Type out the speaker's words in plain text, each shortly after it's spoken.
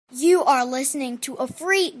You are listening to a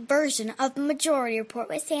free version of the Majority Report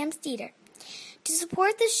with Sam Steeder. To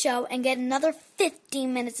support this show and get another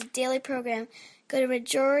 15 minutes of daily program, go to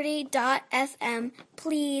majority.fm,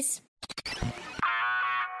 please.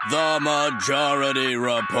 The Majority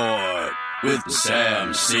Report with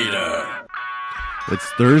Sam Steeder.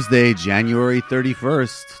 It's Thursday, January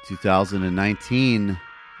 31st, 2019.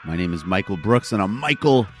 My name is Michael Brooks, and I'm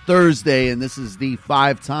Michael Thursday, and this is the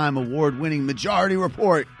 5-time award-winning Majority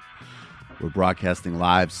Report. We're broadcasting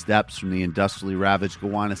live steps from the industrially ravaged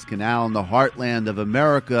Gowanus Canal in the heartland of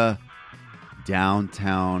America,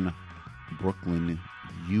 downtown Brooklyn,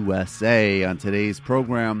 USA. On today's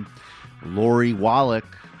program, Lori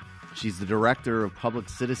Wallach. She's the director of Public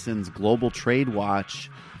Citizens Global Trade Watch.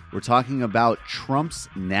 We're talking about Trump's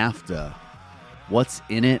NAFTA. What's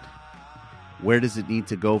in it? Where does it need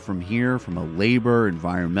to go from here, from a labor,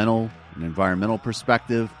 environmental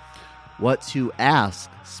perspective? What to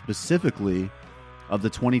ask specifically of the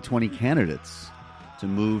 2020 candidates to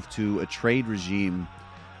move to a trade regime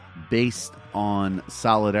based on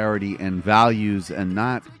solidarity and values and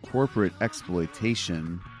not corporate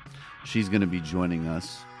exploitation. She's going to be joining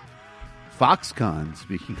us. Foxconn,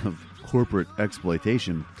 speaking of corporate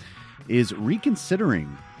exploitation, is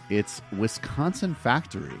reconsidering its Wisconsin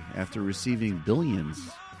factory after receiving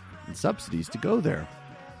billions in subsidies to go there.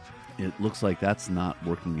 It looks like that's not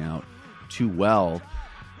working out too well.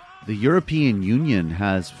 The European Union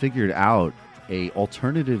has figured out an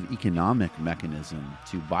alternative economic mechanism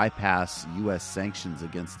to bypass U.S. sanctions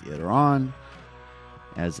against Iran,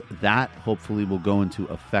 as that hopefully will go into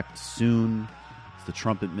effect soon. The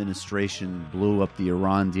Trump administration blew up the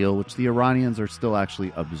Iran deal, which the Iranians are still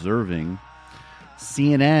actually observing.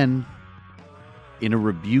 CNN, in a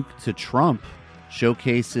rebuke to Trump,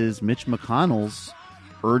 showcases Mitch McConnell's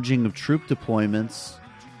urging of troop deployments,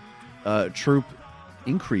 troop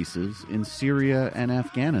increases in Syria and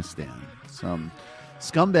Afghanistan. Some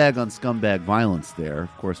scumbag on scumbag violence there.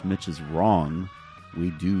 Of course, Mitch is wrong. We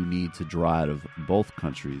do need to draw out of both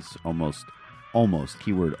countries almost,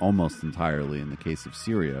 keyword almost entirely in the case of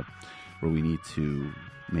Syria, where we need to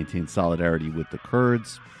maintain solidarity with the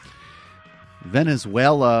Kurds.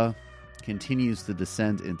 Venezuela continues to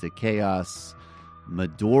descend into chaos.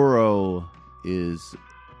 Maduro is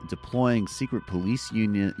deploying secret police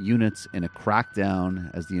units in a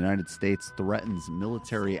crackdown as the United States threatens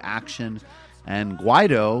military action. And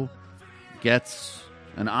Guaido gets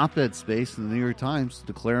an op-ed space in the New York Times to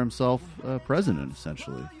declare himself president,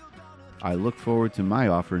 essentially. I look forward to my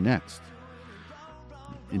offer next.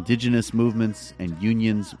 Indigenous movements and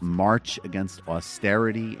unions march against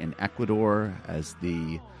austerity in Ecuador as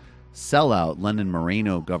the sellout Lenin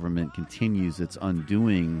Moreno government continues its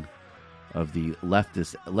undoing of the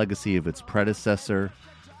leftist legacy of its predecessor.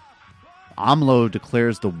 AMLO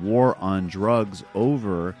declares the war on drugs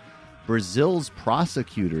over. Brazil's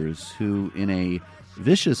prosecutors, who in a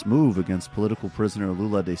vicious move against political prisoner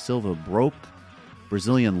Lula da Silva broke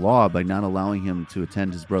Brazilian law by not allowing him to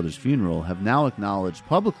attend his brother's funeral, have now acknowledged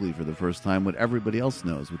publicly for the first time what everybody else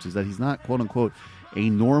knows, which is that he's not, quote-unquote, a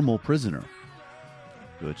normal prisoner,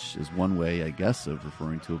 which is one way, I guess, of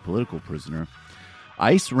referring to a political prisoner.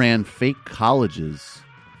 ICE ran fake colleges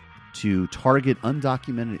to target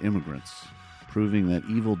undocumented immigrants, proving that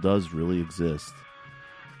evil does really exist.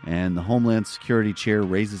 And the Homeland Security chair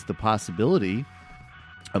raises the possibility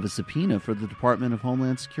of a subpoena for the Department of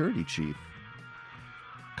Homeland Security chief.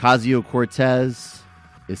 Ocasio-Cortez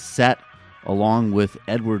is set, along with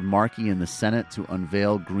Edward Markey in the Senate, to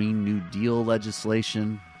unveil Green New Deal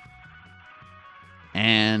legislation.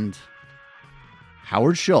 And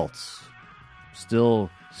Howard Schultz, still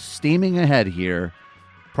steaming ahead here.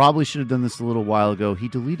 Probably should have done this a little while ago. He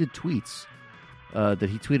deleted tweets that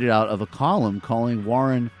he tweeted out of a column calling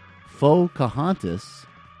Warren Pocahontas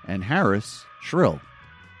and Harris shrill.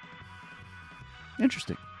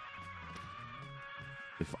 Interesting.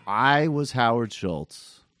 If I was Howard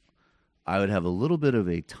Schultz, I would have a little bit of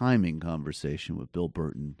a timing conversation with Bill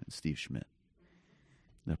Burton and Steve Schmidt.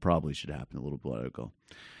 That probably should happen a little while ago.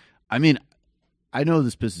 I mean, I know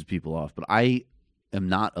this pisses people off, but I am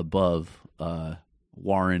not above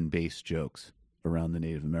Warren-based jokes around the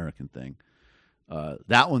Native American thing.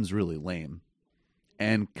 That one's really lame.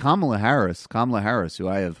 And Kamala Harris, who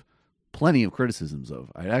I have plenty of criticisms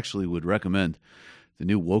of, I actually would recommend the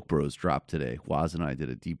new Woke Bros drop today. Waz and I did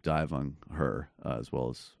a deep dive on her, as well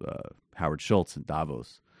as Howard Schultz and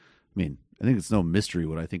Davos. I mean, I think it's no mystery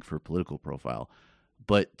what I think for her political profile.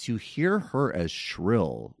 But to hear her as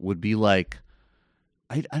shrill would be like,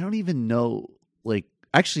 I don't even know, like,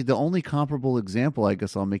 actually the only comparable example, I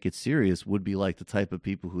guess I'll make it serious, would be like the type of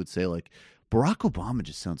people who would say, like, Barack Obama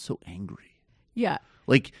just sounds so angry. Yeah.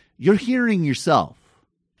 Like, you're hearing yourself.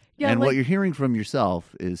 Yeah, and like, what you're hearing from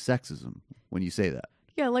yourself is sexism when you say that.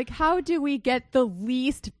 Yeah, like, how do we get the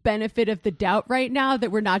least benefit of the doubt right now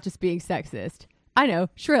that we're not just being sexist? I know,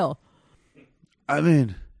 shrill. I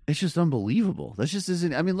mean, it's just unbelievable. That just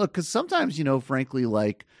isn't. I mean, look, because sometimes, frankly,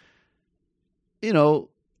 like,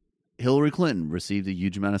 Hillary Clinton received a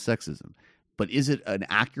huge amount of sexism. But is it an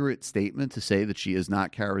accurate statement to say that she is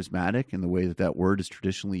not charismatic in the way that that word is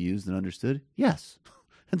traditionally used and understood? Yes.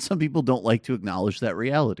 And some people don't like to acknowledge that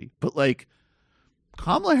reality. But, like,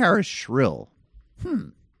 Kamala Harris shrill.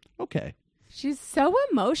 Okay. She's so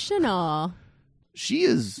emotional. She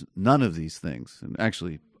is none of these things. And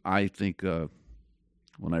actually, I think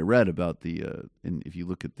when I read about and if you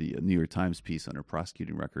look at the New York Times piece on her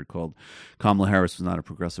prosecuting record called Kamala Harris was not a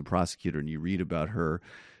progressive prosecutor, and you read about her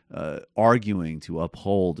arguing to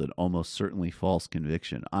uphold an almost certainly false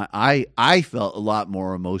conviction, I felt a lot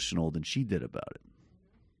more emotional than she did about it.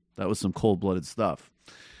 That was some cold-blooded stuff.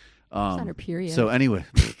 She's on her period. So anyway,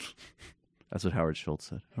 that's what Howard Schultz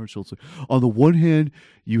said. Howard Schultz said, on the one hand,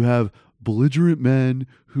 you have belligerent men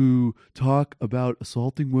who talk about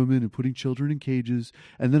assaulting women and putting children in cages.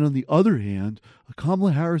 And then on the other hand,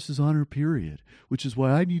 Kamala Harris is on her period, which is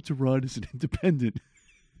why I need to run as an independent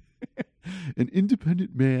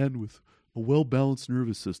man with a well-balanced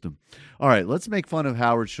nervous system. All right, let's make fun of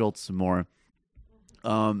Howard Schultz some more.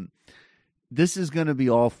 This is going to be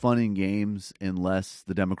all fun and games unless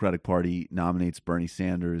the Democratic Party nominates Bernie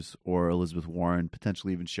Sanders or Elizabeth Warren,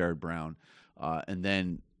 potentially even Sherrod Brown. And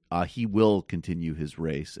then he will continue his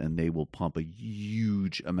race, and they will pump a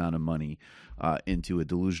huge amount of money into a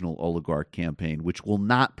delusional oligarch campaign, which will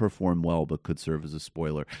not perform well but could serve as a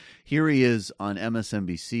spoiler. Here he is on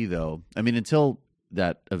MSNBC, though. I mean, until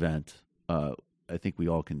that event, I think we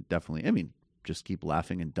all can definitely, just keep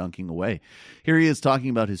laughing and dunking away. Here he is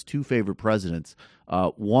talking about his two favorite presidents.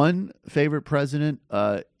 One favorite president,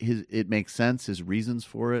 it makes sense. His reasons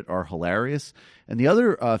for it are hilarious. And the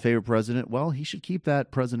other favorite president, well, he should keep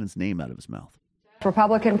that president's name out of his mouth.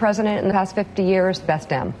 Republican president in the past 50 years, best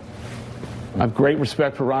Dem. I have great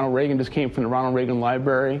respect for Ronald Reagan. Just came from the Ronald Reagan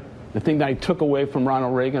Library. The thing that I took away from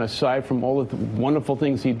Ronald Reagan, aside from all of the wonderful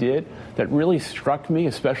things he did, that really struck me,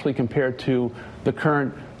 especially compared to the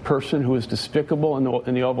current person who is despicable in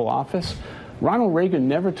the Oval Office. Ronald Reagan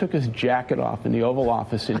never took his jacket off in the Oval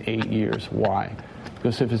Office in 8 years. Why?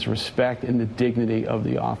 Because of his respect and the dignity of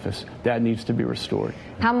the office. That needs to be restored.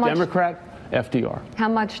 How much? Democrat, FDR. How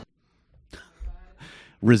much?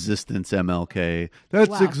 Resistance MLK.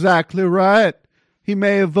 That's exactly right. He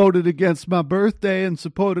may have voted against my birthday and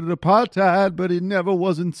supported apartheid, but he never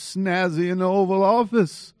wasn't snazzy in the Oval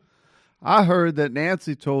Office. I heard that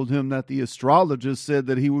Nancy told him that the astrologers said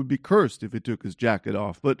that he would be cursed if he took his jacket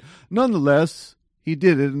off. But nonetheless, he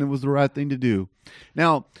did it, and it was the right thing to do.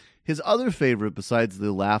 Now, his other favorite, besides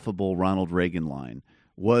the laughable Ronald Reagan line,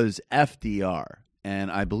 was FDR.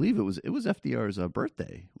 And I believe it was FDR's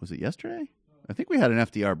birthday. Was it yesterday? I think we had an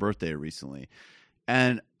FDR birthday recently.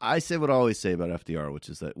 And I say what I always say about FDR, which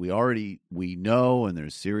is that we know, and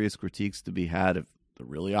there's serious critiques to be had of the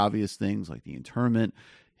really obvious things like the internment,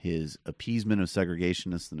 his appeasement of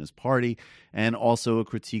segregationists in his party, and also a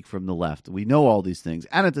critique from the left. We know all these things,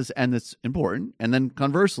 and it's important. And then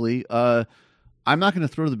conversely, I'm not going to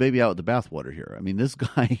throw the baby out with the bathwater here. I mean, this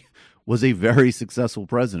guy was a very successful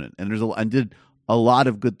president, and did a lot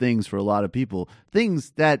of good things for a lot of people,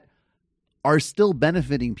 things that are still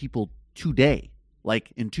benefiting people today.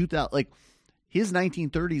 Like in 2000, like his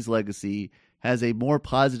 1930s legacy has a more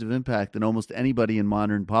positive impact than almost anybody in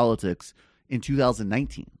modern politics in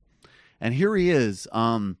 2019. And here he is.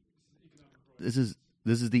 This is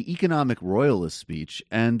the economic royalist speech.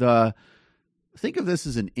 And think of this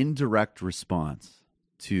as an indirect response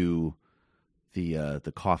to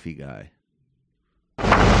the coffee guy.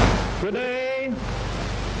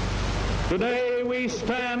 Today we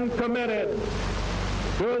stand committed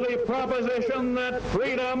to the proposition that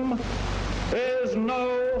freedom is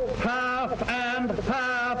no half and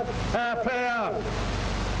half affair.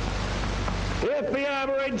 If the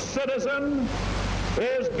average citizen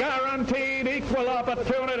is guaranteed equal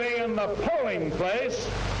opportunity in the polling place,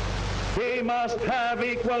 he must have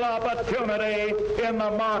equal opportunity in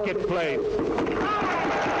the marketplace.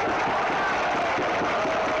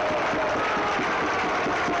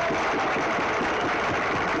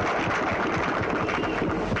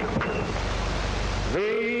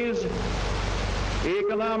 These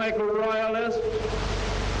economic royalists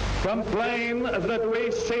complain that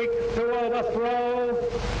we seek to overthrow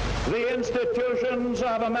the institutions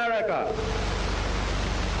of America.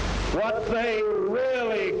 What they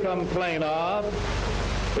really we complain of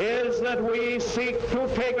is that we seek to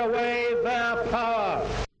take away their power.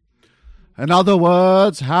 In other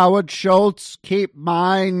words, Howard Schultz, keep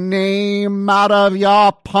my name out of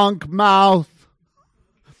your punk mouth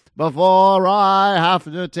before I have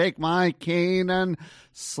to take my cane and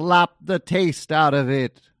slap the taste out of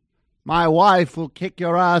it. My wife will kick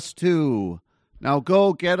your ass too. Now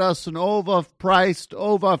go get us an overpriced,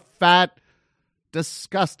 overfat,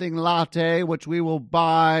 disgusting latte, which we will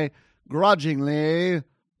buy grudgingly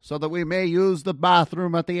so that we may use the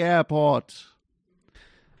bathroom at the airport.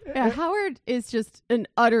 Yeah, Howard is just an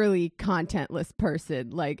utterly contentless person.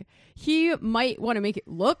 Like, he might want to make it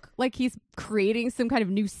look like he's creating some kind of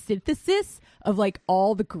new synthesis of, like,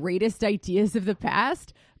 all the greatest ideas of the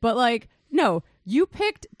past. But, like, no, you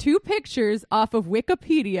picked two pictures off of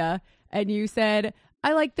Wikipedia and you said,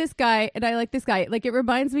 I like this guy and I like this guy. Like, it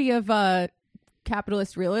reminds me of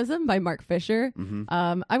Capitalist Realism by Mark Fisher. Mm-hmm.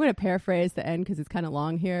 I'm going to paraphrase the end because it's kind of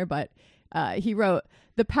long here, but he wrote,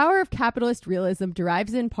 the power of capitalist realism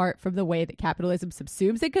derives in part from the way that capitalism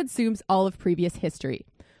subsumes and consumes all of previous history.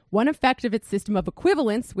 One effect of its system of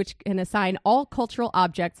equivalence, which can assign all cultural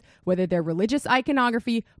objects, whether they're religious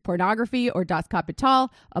iconography, pornography, or Das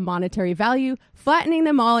Kapital, a monetary value, flattening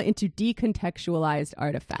them all into decontextualized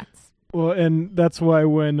artifacts. Well, and that's why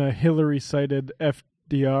when Hillary cited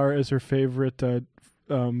FDR as her favorite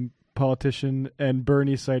politician and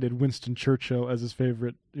Bernie cited Winston Churchill as his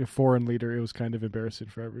favorite foreign leader, it was kind of embarrassing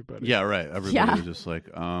for everybody. Yeah, right. Everybody was just like,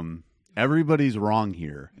 everybody's wrong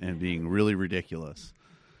here and being really ridiculous.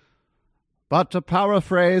 But to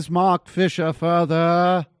paraphrase Mark Fisher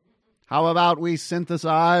further, how about we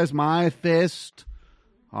synthesize my fist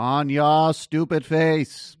on your stupid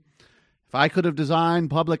face? If I could have designed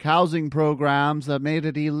public housing programs that made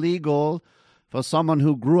it illegal for someone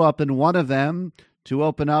who grew up in one of them to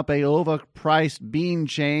open up a overpriced bean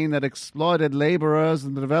chain that exploited laborers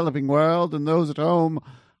in the developing world and those at home,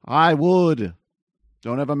 I would.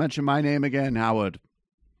 Don't ever mention my name again, Howard.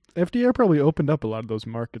 FDR probably opened up a lot of those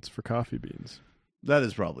markets for coffee beans. That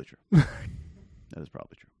is probably true. That is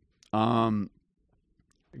probably true.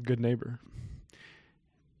 Good neighbor.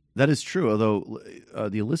 That is true, although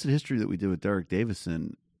the illicit history that we did with Derek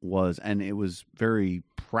Davison was, and it was very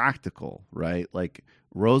practical, right? Like,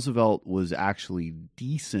 Roosevelt was actually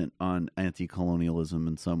decent on anti-colonialism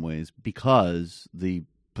in some ways because the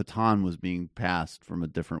baton was being passed from a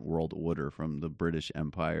different world order, from the British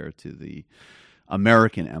Empire to the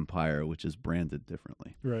American Empire, which is branded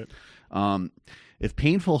differently. Right. If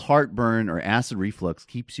painful heartburn or acid reflux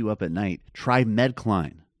keeps you up at night, try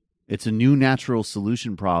Medcline. It's a new natural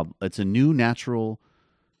solution It's a new natural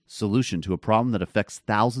solution to a problem that affects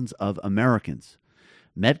thousands of Americans.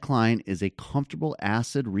 Medcline is a comfortable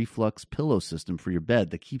acid reflux pillow system for your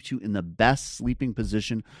bed that keeps you in the best sleeping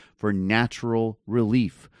position for natural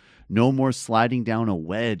relief. No more sliding down a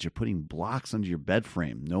wedge or putting blocks under your bed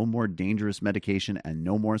frame. No more dangerous medication and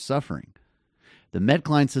no more suffering. The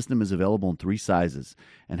Medcline system is available in 3 sizes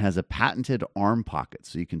and has a patented arm pocket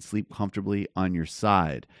so you can sleep comfortably on your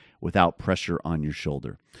side without pressure on your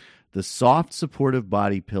shoulder. The soft, supportive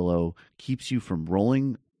body pillow keeps you from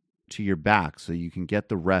rolling to your back so you can get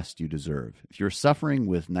the rest you deserve. If you're suffering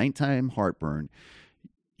with nighttime heartburn,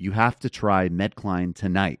 you have to try Medcline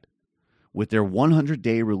tonight. With their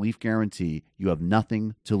 100-day relief guarantee, you have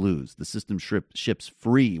nothing to lose. The system ships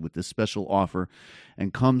free with this special offer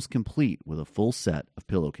and comes complete with a full set of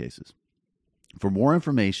pillowcases. For more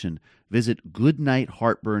information, visit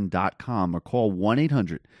goodnightheartburn.com or call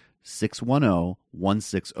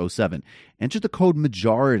 1-800-610-1607. Enter the code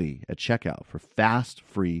MAJORITY at checkout for fast,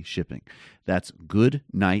 free shipping. That's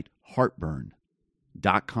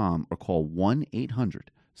goodnightheartburn.com or call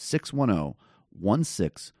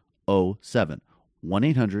 1-800-610-1607.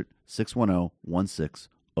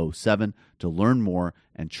 1-800-610-1607 to learn more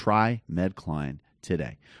and try Medcline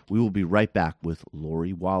today. We will be right back with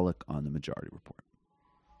Lori Wallach on the Majority Report.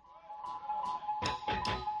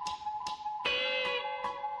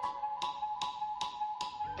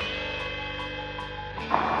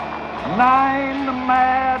 Nine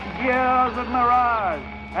mad years of mirage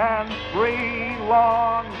and 3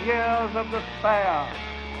 long years of despair.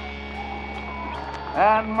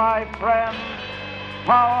 And my friends,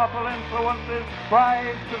 powerful influences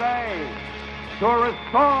strive today to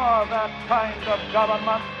restore that kind of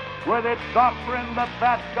government with its doctrine that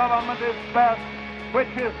that government is best which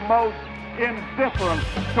is most indifferent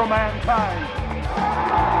to mankind.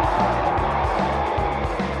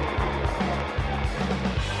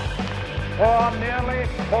 For nearly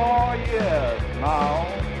 4 years now,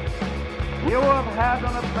 you have had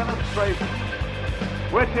an administration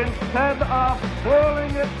which instead of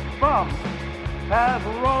twirling its thumbs, has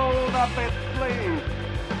rolled up its sleeves.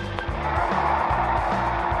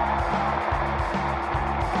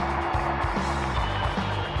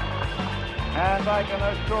 And I can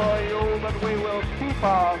assure you that we will keep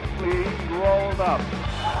our sleeves rolled up.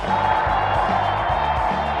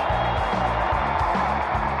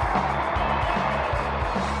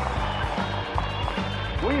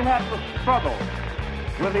 We had to struggle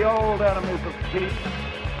with the old enemies of peace,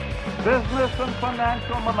 business and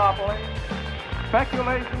financial monopoly,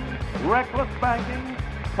 speculation, reckless banking,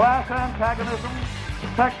 class antagonism,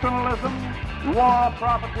 sectionalism, war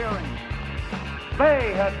profiteering.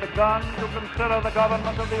 They had begun to consider the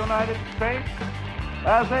government of the United States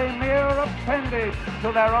as a mere appendage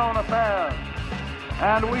to their own affairs.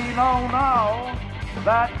 And we know now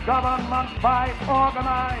that government by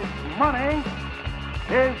organized money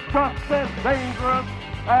is just as dangerous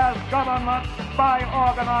as government by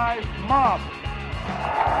organized mob.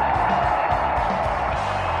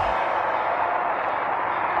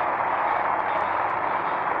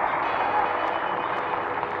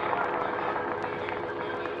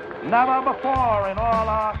 Never before in all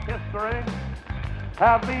our history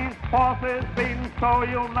have these forces been so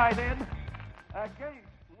united against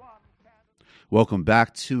one candidate. Welcome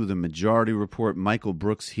back to the Majority Report. Michael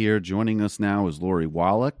Brooks here. Joining us now is Lori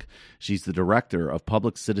Wallach. She's the director of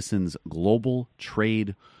Public Citizens Global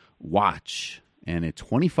Trade Watch and a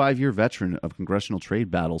 25-year veteran of congressional trade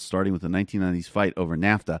battles, starting with the 1990s fight over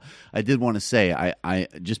NAFTA. I did want to say, I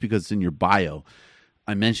just because it's in your bio,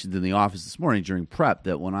 I mentioned in the office this morning during prep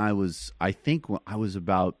that when I was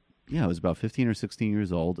about 15 or 16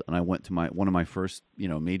 years old, and I went to one of my first,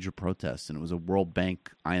 major protests, and it was a World Bank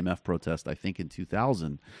IMF protest, I think in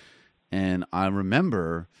 2000. And I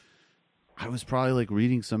remember I was probably like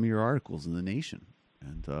reading some of your articles in The Nation.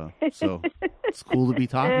 And so it's cool to be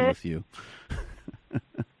talking with you.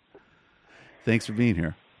 Thanks for being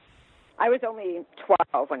here. I was only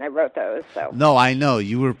 12 when I wrote those. So no, I know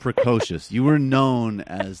you were precocious. You were known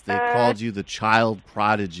as they called you the child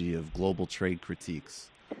prodigy of global trade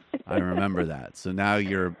critiques. I remember that. So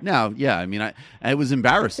it was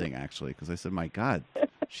embarrassing actually because I said, "My God,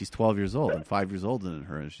 she's 12 years old. I'm 5 years older than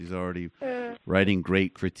her, and she's already writing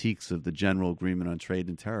great critiques of the General Agreement on Trade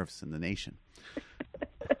and Tariffs in The Nation."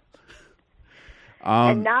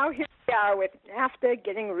 And now here we are with NAFTA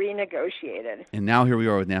getting renegotiated.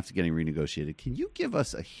 Can you give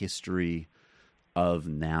us a history of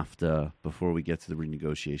NAFTA before we get to the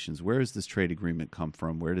renegotiations? Where does this trade agreement come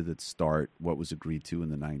from? Where did it start? What was agreed to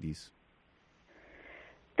in the 90s?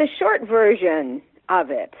 The short version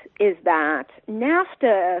of it is that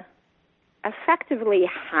NAFTA effectively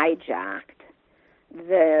hijacked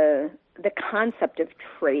the concept of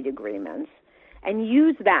trade agreements and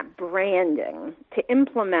use that branding to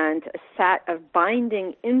implement a set of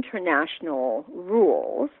binding international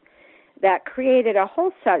rules that created a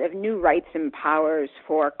whole set of new rights and powers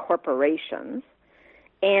for corporations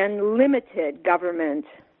and limited government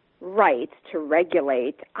rights to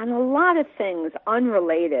regulate on a lot of things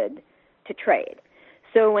unrelated to trade.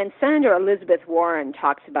 So when Senator Elizabeth Warren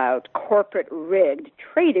talks about corporate rigged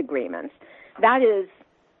trade agreements, that is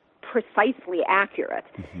precisely accurate,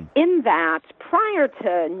 in that prior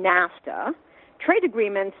to NAFTA, trade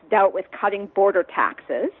agreements dealt with cutting border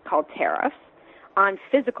taxes, called tariffs, on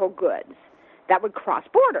physical goods that would cross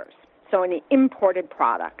borders, so an imported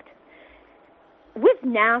product. With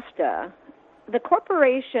NAFTA, the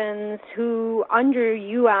corporations who, under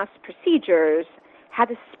U.S. procedures,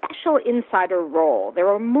 had a special insider role. There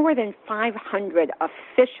were more than 500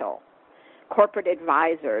 official corporate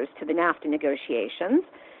advisors to the NAFTA negotiations,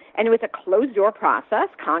 and it was a closed-door process.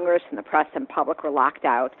 Congress and the press and public were locked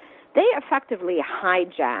out. They effectively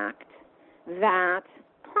hijacked that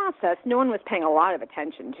process no one was paying a lot of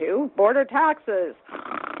attention to. Border taxes.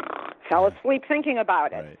 Fell asleep thinking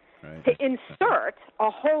about it. Right. To insert a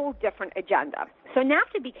whole different agenda. So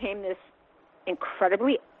NAFTA became this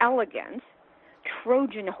incredibly elegant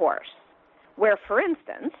Trojan horse, where, for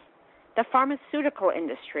instance, the pharmaceutical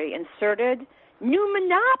industry inserted new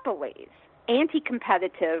monopolies,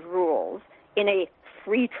 anti-competitive rules in a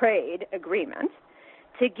free trade agreement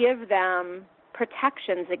to give them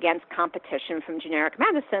protections against competition from generic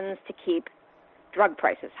medicines to keep drug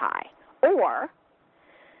prices high. Or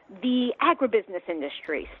the agribusiness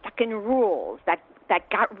industry stuck in rules that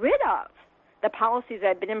got rid of the policies that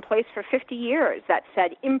had been in place for 50 years that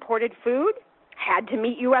said imported food had to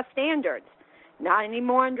meet U.S. standards, not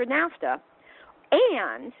anymore under NAFTA.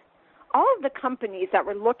 And all of the companies that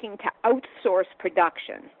were looking to outsource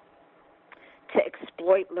production to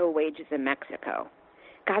exploit low wages in Mexico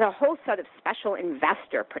got a whole set of special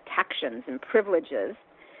investor protections and privileges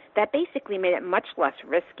that basically made it much less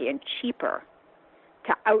risky and cheaper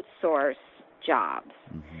to outsource jobs.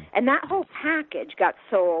 And that whole package got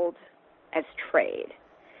sold as trade.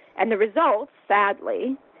 And the results,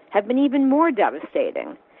 sadly, have been even more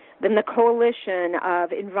devastating than the coalition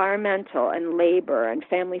of environmental and labor and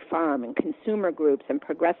family farm and consumer groups and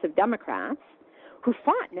progressive Democrats who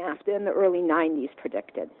fought NAFTA in the early 90s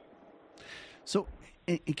predicted. So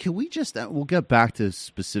can we just, we'll get back to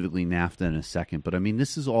specifically NAFTA in a second, but I mean,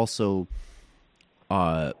 this is also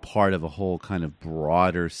part of a whole kind of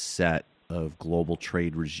broader set of global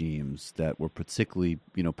trade regimes that were particularly,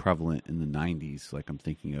 prevalent in the 90s. Like I'm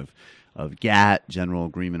thinking of GATT, General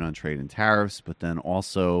Agreement on Trade and Tariffs, but then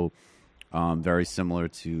also very similar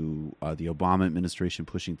to the Obama administration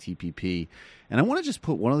pushing TPP. And I want to just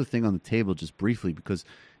put one other thing on the table just briefly, because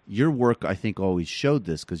your work, I think, always showed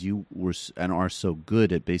this, because you were and are so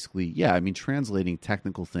good at basically, translating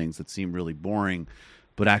technical things that seem really boring,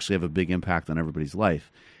 but actually have a big impact on everybody's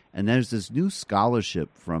life. And there's this new scholarship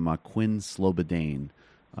from Quinn Slobodian,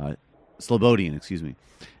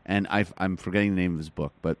 and I'm forgetting the name of his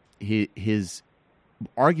book, but his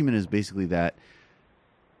argument is basically that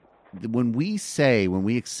when we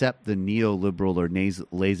accept the neoliberal or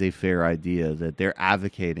laissez-faire idea that they're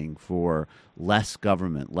advocating for less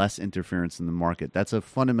government, less interference in the market, that's a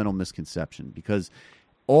fundamental misconception, because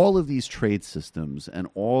all of these trade systems and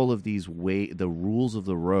all of these the rules of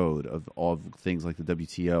the road of things like the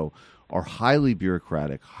WTO are highly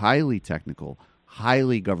bureaucratic, highly technical,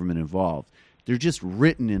 highly government involved. They're just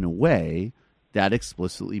written in a way that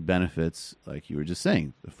explicitly benefits, like you were just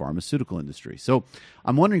saying, the pharmaceutical industry. So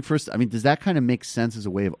I'm wondering first, does that kind of make sense as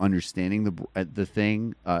a way of understanding the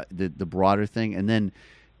thing, the broader thing? And then,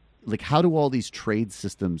 like, how do all these trade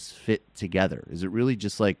systems fit together? Is it really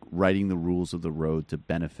just like writing the rules of the road to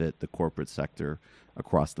benefit the corporate sector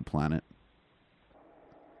across the planet?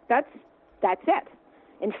 That's it.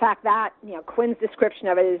 In fact, Quinn's description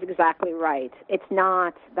of it is exactly right. It's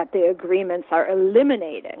not that the agreements are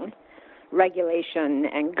eliminating regulation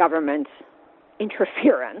and government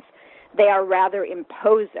interference. They are rather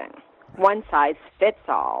imposing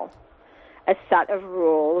one-size-fits-all, a set of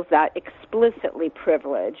rules that explicitly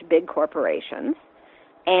privilege big corporations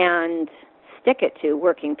and stick it to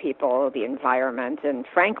working people, the environment, and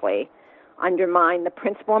frankly, undermine the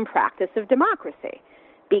principle and practice of democracy,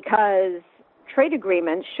 because trade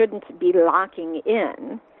agreements shouldn't be locking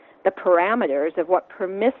in the parameters of what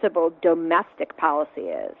permissible domestic policy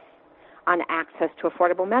is on access to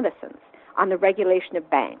affordable medicines, on the regulation of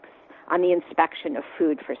banks, on the inspection of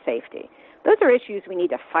food for safety. Those are issues we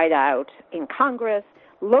need to fight out in Congress,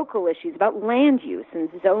 local issues about land use and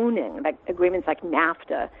zoning, like agreements like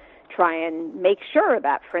NAFTA try and make sure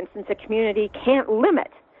that, for instance, a community can't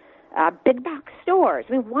limit big box stores.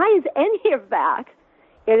 Why is any of that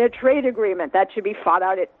in a trade agreement? That should be fought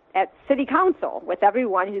out at city council with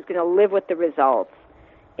everyone who's going to live with the results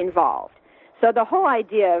involved. So the whole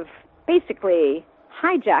idea of basically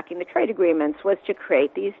hijacking the trade agreements was to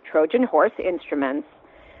create these Trojan horse instruments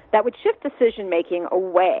that would shift decision-making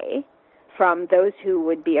away from those who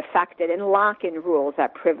would be affected and lock in rules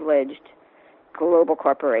that privileged global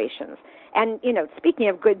corporations. And, speaking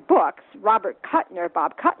of good books, Bob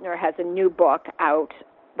Kuttner has a new book out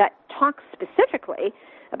that talks specifically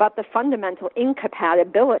about the fundamental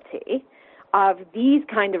incompatibility of these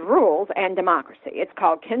kind of rules and democracy. It's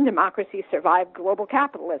called Can Democracy Survive Global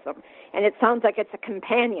Capitalism? And it sounds like it's a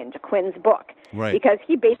companion to Quinn's book. Right. Because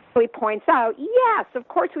he basically points out, yes, of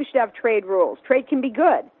course we should have trade rules. Trade can be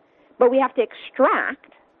good. But we have to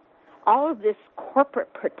extract all of this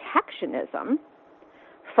corporate protectionism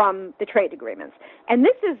from the trade agreements. And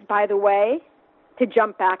this is, by the way, to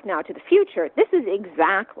jump back now to the future, this is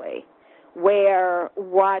exactly where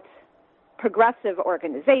what progressive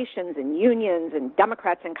organizations and unions and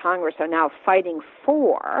Democrats in Congress are now fighting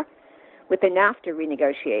for with the NAFTA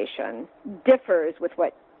renegotiation differs with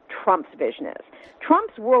what Trump's vision is.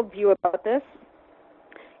 Trump's worldview about this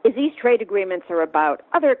is these trade agreements are about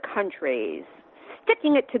other countries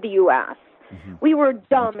sticking it to the U.S. Mm-hmm. We were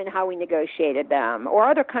dumb in how we negotiated them, or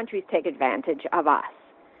other countries take advantage of us.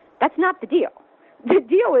 That's not the deal. The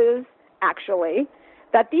deal is actually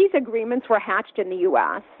that these agreements were hatched in the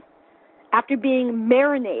U.S. after being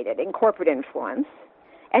marinated in corporate influence,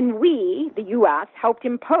 and we, the U.S., helped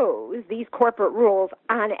impose these corporate rules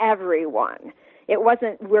on everyone. It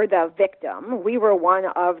wasn't we're the victim. We were one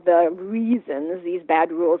of the reasons these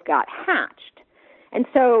bad rules got hatched. And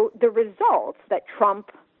so the results that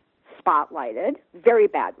Trump spotlighted, very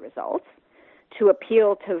bad results, to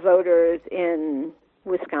appeal to voters in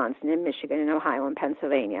Wisconsin and Michigan and Ohio and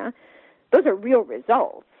Pennsylvania. Those are real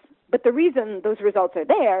results. But the reason those results are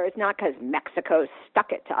there is not because Mexico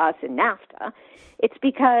stuck it to us in NAFTA. It's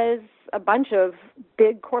because a bunch of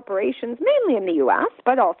big corporations, mainly in the U.S.,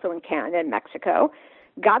 but also in Canada and Mexico,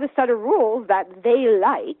 got a set of rules that they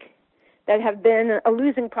like that have been a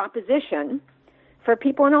losing proposition for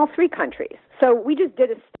people in all three countries. So we just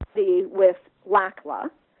did a study with LACLA,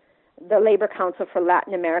 the Labor Council for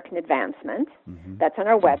Latin American Advancement. That's on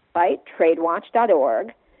our website,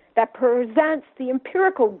 tradewatch.org, that presents the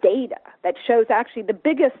empirical data that shows actually the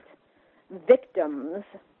biggest victims,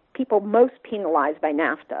 people most penalized by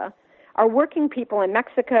NAFTA, are working people in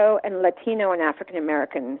Mexico and Latino and African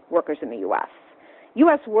American workers in the U.S.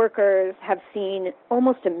 U.S. workers have seen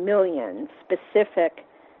almost 1 million specific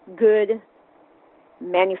good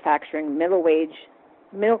manufacturing,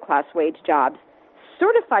 middle-class wage jobs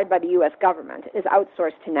certified by the U.S. government as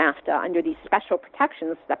outsourced to NAFTA under these special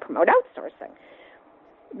protections that promote outsourcing.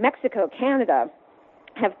 Mexico, Canada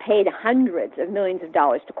have paid hundreds of millions of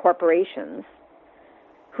dollars to corporations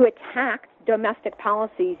who attacked domestic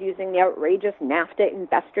policies using the outrageous NAFTA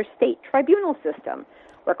investor state tribunal system,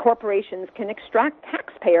 where corporations can extract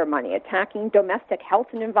taxpayer money, attacking domestic health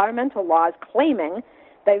and environmental laws, claiming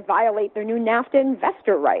they violate their new NAFTA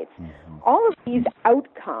investor rights. All of these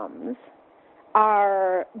outcomes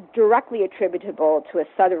are directly attributable to a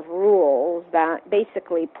set of rules that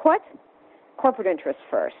basically put corporate interests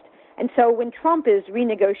first. And so when Trump is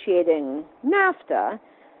renegotiating NAFTA,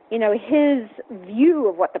 his view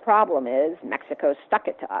of what the problem is, Mexico stuck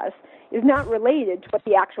it to us, is not related to what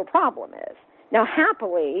the actual problem is. Now,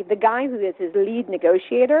 happily, the guy who is his lead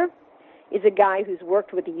negotiator is a guy who's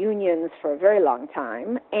worked with the unions for a very long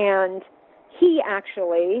time, and he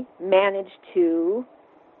actually managed to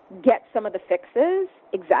get some of the fixes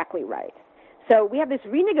exactly right. So we have this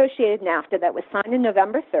renegotiated NAFTA that was signed on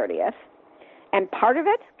November 30th, and part of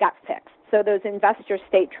it got fixed. So those investor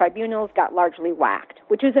state tribunals got largely whacked,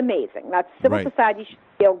 which is amazing. That's civil society should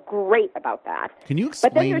feel great about that. Can you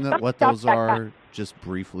explain what those are? Just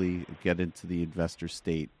briefly get into the investor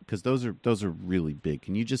state, because those are really big.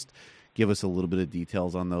 Can you just give us a little bit of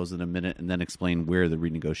details on those in a minute, and then explain where the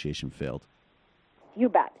renegotiation failed? You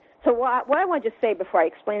bet. So what I want to just say before I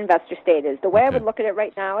explain investor state is the way I would look at it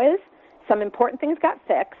right now is some important things got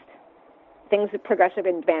fixed, things that progressive have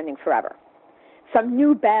been demanding forever. Some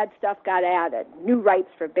new bad stuff got added, new rights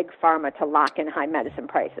for big pharma to lock in high medicine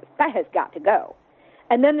prices. That has got to go.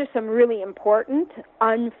 And then there's some really important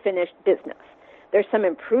unfinished business. There's some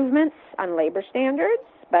improvements on labor standards,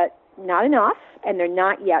 but not enough, and they're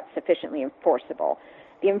not yet sufficiently enforceable.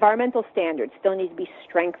 The environmental standards still need to be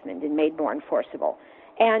strengthened and made more enforceable.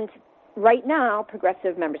 And right now,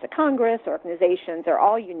 progressive members of Congress, organizations are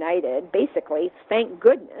all united, basically, thank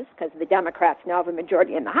goodness, because the Democrats now have a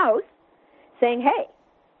majority in the House, saying, hey,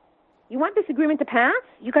 you want this agreement to pass?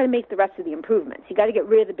 You got to make the rest of the improvements. You got to get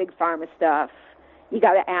rid of the big pharma stuff. You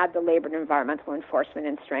got to add the labor and environmental enforcement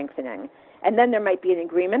and strengthening. And then there might be an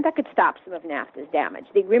agreement that could stop some of NAFTA's damage.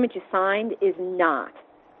 The agreement you signed is not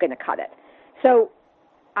going to cut it. So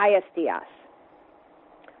ISDS.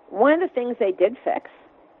 One of the things they did fix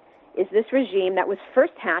is this regime that was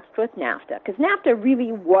first hatched with NAFTA, because NAFTA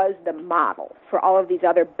really was the model for all of these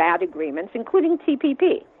other bad agreements, including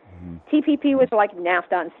TPP. TPP was like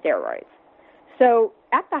NAFTA on steroids. So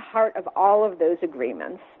at the heart of all of those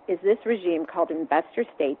agreements is this regime called investor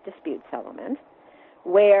state dispute settlement,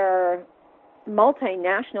 where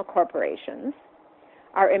multinational corporations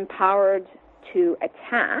are empowered to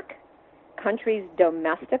attack countries'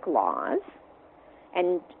 domestic laws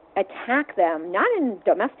and attack them not in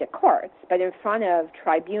domestic courts, but in front of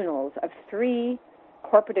tribunals of 3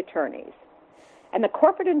 corporate attorneys. And the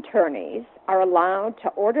corporate attorneys are allowed to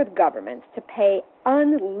order the governments to pay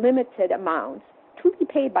unlimited amounts to be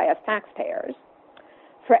paid by us taxpayers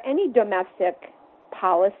for any domestic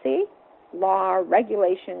policy, law,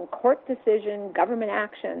 regulation, court decision, government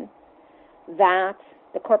action that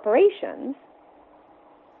the corporations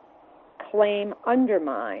claim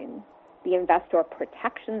undermine the investor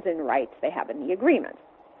protections and rights they have in the agreement.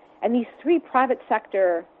 And these 3 private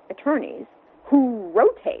sector attorneys who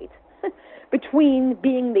rotate between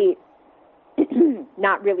being the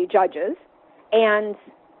not really judges and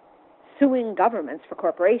suing governments for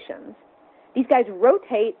corporations, these guys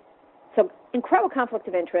rotate, so incredible conflict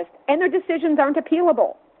of interest, and their decisions aren't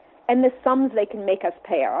appealable. And the sums they can make us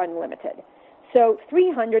pay are unlimited. So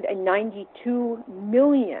 $392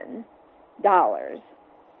 million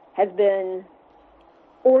has been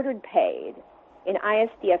ordered paid in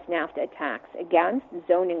ISDS NAFTA attacks against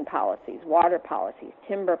zoning policies, water policies,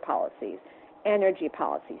 timber policies, energy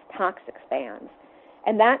policies, toxics bans.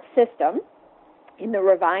 And that system in the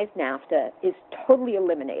revised NAFTA is totally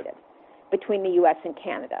eliminated between the U.S. and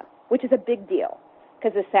Canada, which is a big deal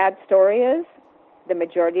because the sad story is the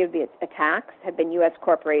majority of the attacks have been U.S.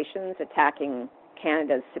 corporations attacking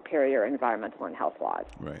Canada's superior environmental and health laws.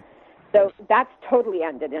 Right. So that's totally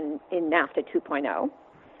ended in NAFTA 2.0.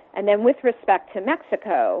 And then with respect to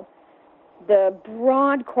Mexico, the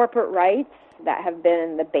broad corporate rights that have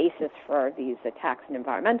been the basis for these attacks on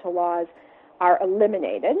environmental laws are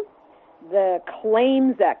eliminated. The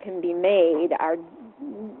claims that can be made are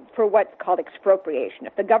for what's called expropriation.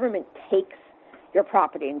 If the government takes your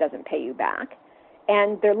property and doesn't pay you back,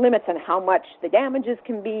 and there are limits on how much the damages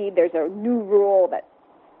can be. There's a new rule that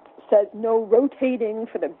says no rotating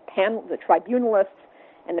for the panel, the tribunalists,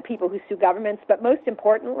 and the people who sue governments. But most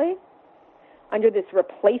importantly, under this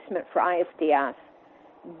replacement for ISDS,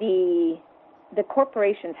 the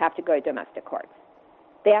corporations have to go to domestic courts.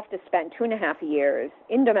 They have to spend 2.5 years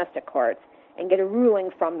in domestic courts and get a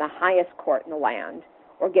ruling from the highest court in the land,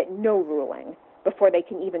 or get no ruling before they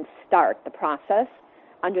can even start the process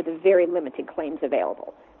under the very limited claims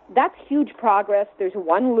available. That's huge progress. There's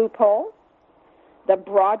one loophole. The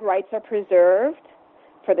broad rights are preserved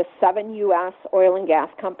for the 7 U.S. oil and gas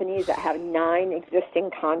companies that have 9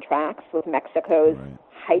 existing contracts with Mexico's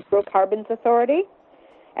Hydrocarbons Authority.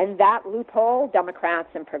 And that loophole, Democrats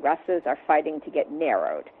and progressives are fighting to get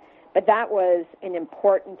narrowed. But that was an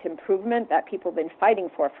important improvement that people have been fighting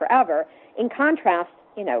for forever. In contrast,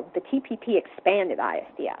 the TPP expanded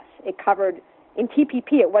ISDS. It covered, in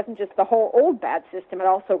TPP, it wasn't just the whole old bad system, it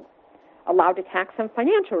also allowed attacks on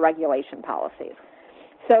financial regulation policies.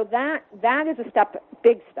 So that is a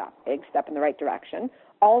big step in the right direction.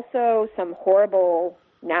 Also, some horrible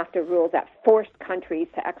NAFTA rules that forced countries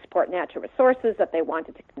to export natural resources that they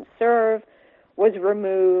wanted to conserve was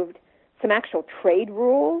removed. Some actual trade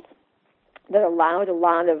rules that allowed a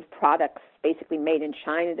lot of products basically made in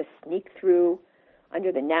China to sneak through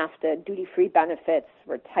under the NAFTA duty-free benefits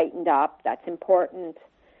were tightened up. That's important.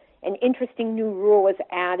 An interesting new rule was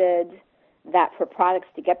added that for products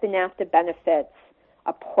to get the NAFTA benefits,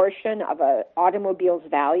 a portion of an automobile's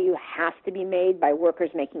value has to be made by workers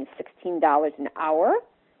making $16 an hour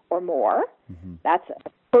or more. Mm-hmm. That's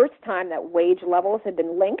the first time that wage levels have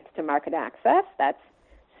been linked to market access. That's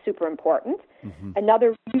super important. Mm-hmm.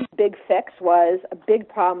 Another really big fix was a big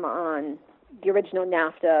problem on the original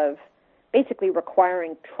NAFTA of basically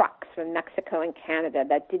requiring trucks from Mexico and Canada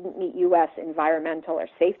that didn't meet U.S. environmental or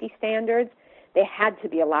safety standards. They had to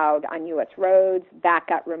be allowed on U.S. roads. That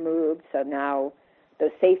got removed, so now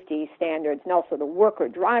those safety standards and also the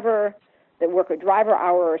worker-driver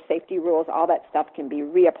hour safety rules, all that stuff can be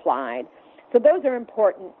reapplied. So those are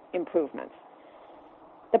important improvements.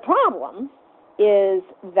 The problem is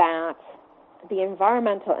that the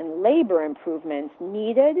environmental and labor improvements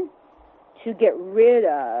needed to get rid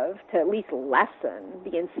of, to at least lessen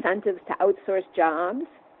the incentives to outsource jobs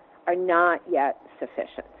are not yet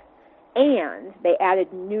sufficient. And they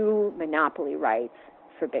added new monopoly rights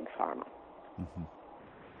for big pharma. Mm-hmm.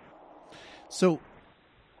 So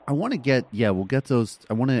I want to we'll get those.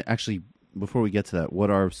 I want to actually, before we get to that, what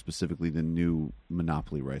are specifically the new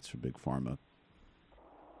monopoly rights for big pharma?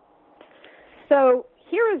 So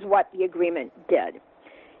here is what the agreement did.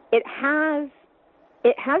 It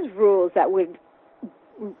has rules that would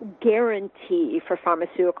guarantee for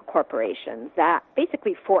pharmaceutical corporations that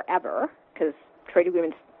basically forever, because trade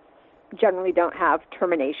agreements generally don't have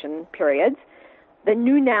termination periods, the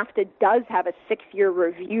new NAFTA does have a 6-year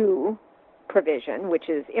review provision, which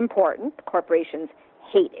is important. The corporations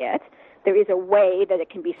hate it. There is a way that it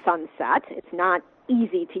can be sunset. It's not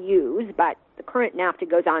easy to use, but the current NAFTA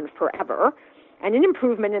goes on forever. And an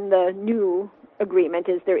improvement in the new agreement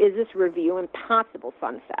is there is this review and possible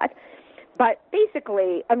sunset. But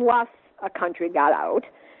basically, unless a country got out,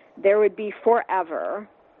 there would be forever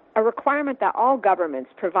a requirement that all governments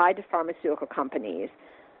provide to pharmaceutical companies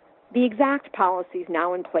the exact policies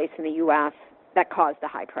now in place in the U.S. that cause the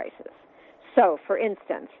high prices. So, for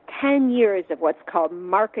instance, 10 years of what's called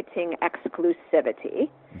marketing exclusivity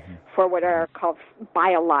for what are called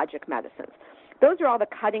biologic medicines. Those are all the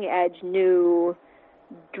cutting-edge new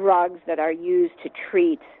drugs that are used to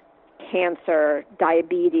treat cancer,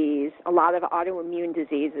 diabetes, a lot of autoimmune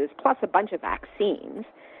diseases, plus a bunch of vaccines.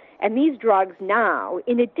 And these drugs now,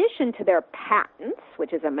 in addition to their patents,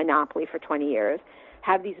 which is a monopoly for 20 years,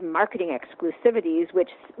 have these marketing exclusivities,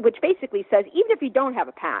 which basically says even if you don't have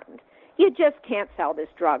a patent, you just can't sell this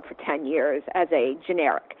drug for 10 years as a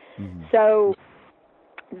generic. Mm-hmm. So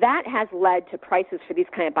that has led to prices for these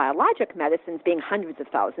kind of biologic medicines being hundreds of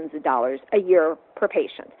thousands of dollars a year per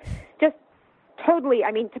patient. Just totally,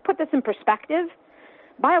 to put this in perspective,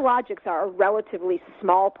 Biologics are a relatively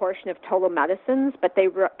small portion of total medicines, but they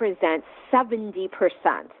represent 70%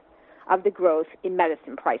 of the growth in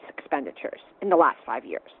medicine price expenditures in the last 5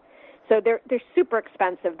 years. So they're super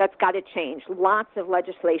expensive. That's got to change. Lots of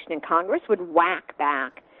legislation in Congress would whack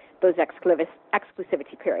back those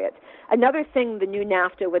exclusivity periods. Another thing the new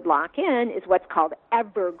NAFTA would lock in is what's called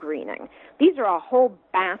evergreening. These are a whole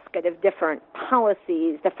basket of different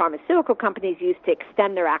policies the pharmaceutical companies use to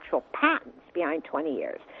extend their actual patents behind 20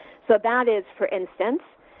 years. So that is, for instance,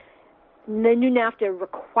 the new NAFTA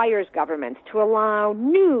requires governments to allow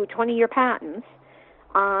new 20-year patents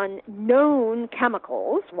on known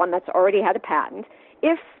chemicals, one that's already had a patent,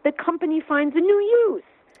 if the company finds a new use.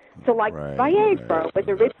 So like Viagra was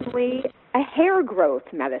originally a hair growth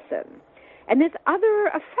medicine. And this other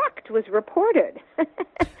effect was reported.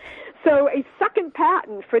 So a second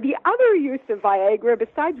patent for the other use of Viagra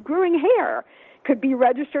besides growing hair could be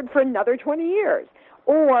registered for another 20 years.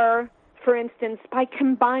 Or, for instance, by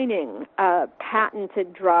combining a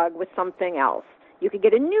patented drug with something else, you could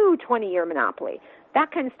get a new 20-year monopoly.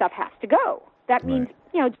 That kind of stuff has to go. That means,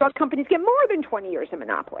 drug companies get more than 20 years of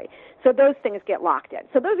monopoly. So those things get locked in.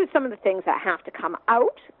 So those are some of the things that have to come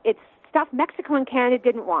out. It's stuff Mexico and Canada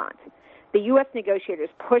didn't want. The U.S. negotiators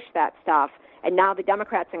pushed that stuff, and now the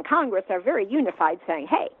Democrats in Congress are very unified, saying,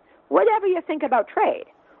 hey, whatever you think about trade,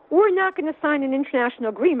 we're not going to sign an international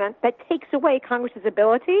agreement that takes away Congress's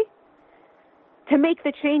ability to make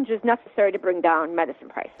the changes necessary to bring down medicine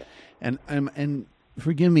prices. And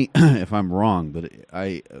forgive me if I'm wrong, but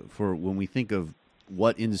for when we think of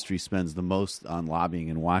what industry spends the most on lobbying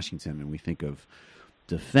in Washington, and we think of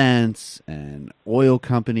defense and oil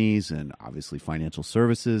companies and obviously financial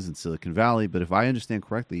services in Silicon Valley, but if I understand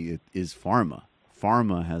correctly, it is pharma.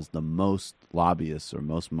 Pharma has the most lobbyists or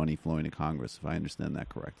most money flowing to Congress, if I understand that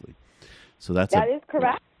correctly. So that is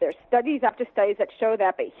correct. There's studies after studies that show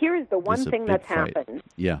that, but here's the one thing that's happened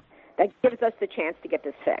that gives us the chance to get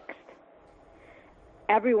this fixed.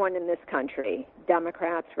 Everyone in this country,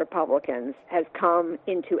 Democrats, Republicans, has come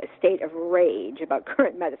into a state of rage about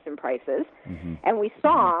current medicine prices. Mm-hmm. And we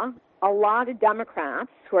saw a lot of Democrats,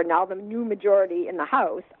 who are now the new majority in the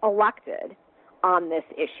House, elected on this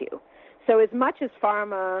issue. So as much as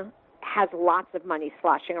pharma has lots of money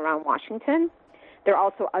sloshing around Washington, there are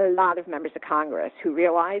also a lot of members of Congress who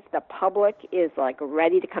realize the public is like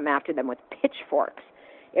ready to come after them with pitchforks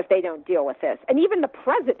if they don't deal with this. And even the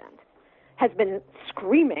president has been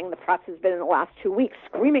screaming, the press has been in the last 2 weeks,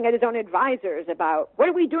 screaming at his own advisors about, what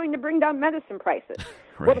are we doing to bring down medicine prices?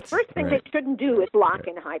 Well, the first thing they shouldn't do is lock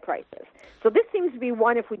in high prices. So this seems to be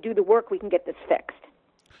one, if we do the work, we can get this fixed.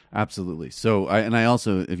 Absolutely. So, I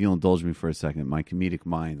also, if you'll indulge me for a second, my comedic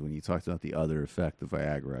mind, when you talked about the other effect of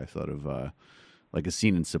Viagra, I thought of like a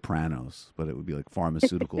scene in Sopranos, but it would be like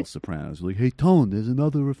pharmaceutical Sopranos. Like, hey, Tone, there's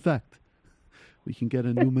another effect. We can get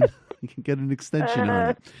we can get an extension on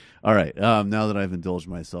it. All right. Now that I've indulged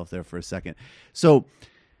myself there for a second. So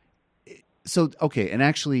okay. And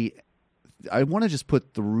actually, I want to just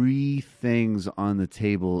put 3 things on the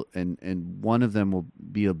table, and one of them will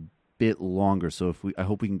be a bit longer. So I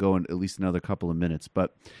hope we can go in at least another couple of minutes.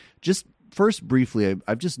 But just first, briefly,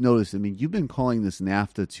 I've just noticed. I mean, you've been calling this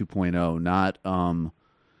NAFTA 2.0, not.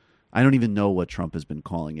 I don't even know what Trump has been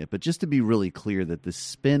calling it, but just to be really clear that the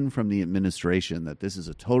spin from the administration that this is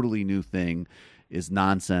a totally new thing is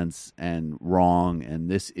nonsense and wrong, and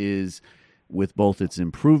this is, with both its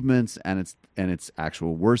improvements and its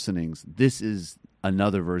actual worsenings, this is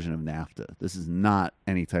another version of NAFTA. This is not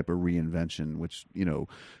any type of reinvention, which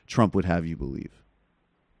Trump would have you believe.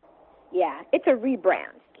 Yeah, it's a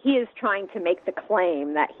rebrand. He is trying to make the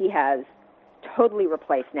claim that he has totally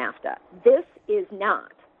replaced NAFTA. This is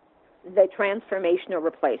not the transformational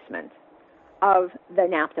replacement of the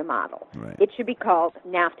NAFTA model. Right. It should be called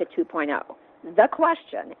NAFTA 2.0. The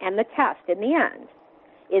question and the test in the end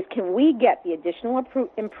is, can we get the additional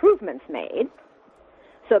improvements made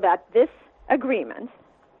so that this agreement,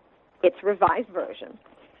 its revised version,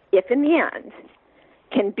 if in the end,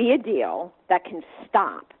 can be a deal that can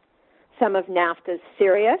stop some of NAFTA's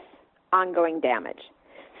serious ongoing damage.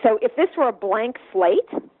 So if this were a blank slate,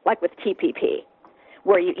 like with TPP,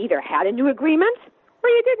 where you either had a new agreement or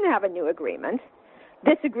you didn't have a new agreement,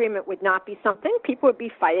 this agreement would not be something people would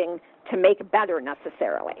be fighting to make better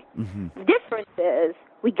necessarily. Mm-hmm. The difference is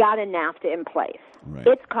we got a NAFTA in place. Right.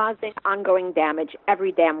 It's causing ongoing damage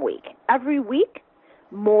every damn week. Every week,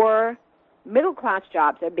 more middle-class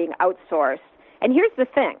jobs are being outsourced. And here's the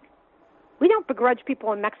thing. We don't begrudge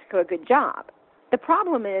people in Mexico a good job. The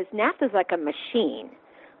problem is NAFTA is like a machine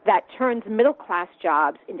that turns middle-class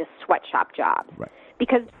jobs into sweatshop jobs. Right.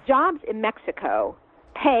 Because jobs in Mexico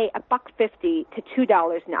pay $1.50 to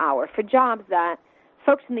 $2 an hour for jobs that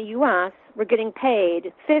folks in the U.S. were getting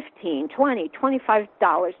paid $15, $20,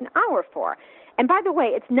 $25 an hour for. And by the way,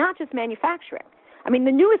 it's not just manufacturing. I mean,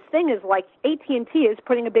 the newest thing is like AT&T is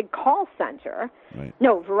putting a big call center. Right.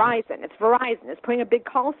 No, Verizon. It's Verizon is putting a big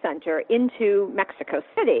call center into Mexico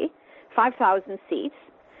City, 5,000 seats,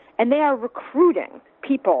 and they are recruiting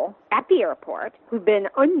people at the airport who've been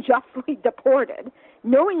unjustly deported,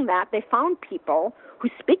 knowing that they found people who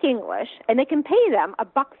speak English and they can pay them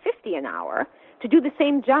 $1.50 an hour to do the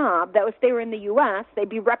same job that if they were in the U.S., they'd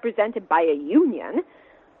be represented by a union,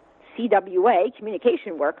 CWA,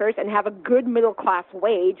 communication workers, and have a good middle-class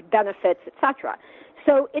wage, benefits, etc.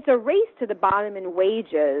 So it's a race to the bottom in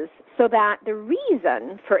wages so that the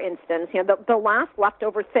reason, for instance, the last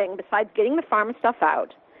leftover thing, besides getting the farm stuff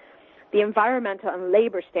out, the environmental and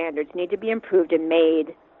labor standards need to be improved and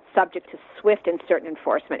made subject to swift and certain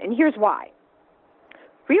enforcement. And here's why.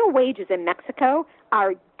 Real wages in Mexico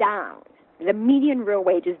are down. The median real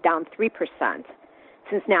wage is down 3%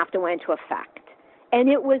 since NAFTA went into effect. And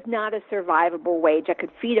it was not a survivable wage that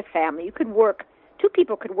could feed a family. You could work, two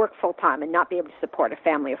people could work full-time and not be able to support a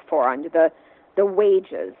family of four under the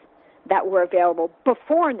wages that were available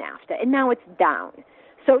before NAFTA, and now it's down.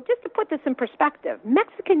 So just to put this in perspective,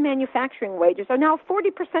 Mexican manufacturing wages are now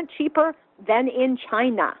 40% cheaper than in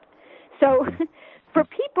China. So for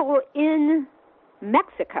people in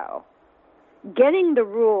Mexico, getting the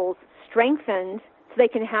rules strengthened so they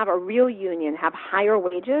can have a real union, have higher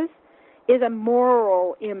wages, is a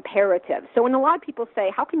moral imperative. So when a lot of people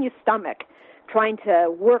say, how can you stomach trying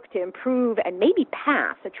to work to improve and maybe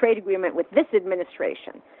pass a trade agreement with this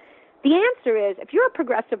administration? The answer is, if you're a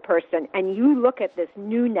progressive person and you look at this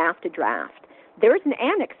new NAFTA draft, there is an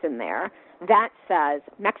annex in there that says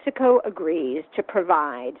Mexico agrees to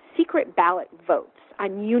provide secret ballot votes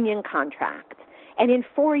on union contracts and in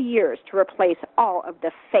 4 years to replace all of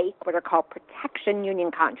the fake, what are called protection union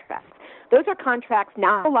contracts. Those are contracts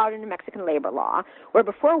now allowed under Mexican labor law, where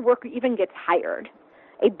before a worker even gets hired,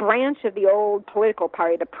 a branch of the old political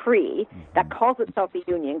party, the PRI, that calls itself a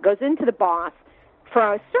union, goes into the boss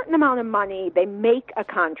for a certain amount of money. They make a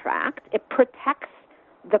contract. It protects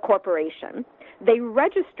the corporation. They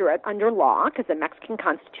register it under law because the Mexican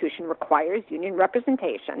Constitution requires union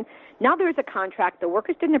representation. Now there's a contract. The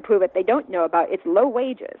workers didn't approve it. They don't know about it. It's low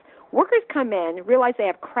wages. Workers come in, realize they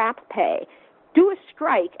have crap pay, do a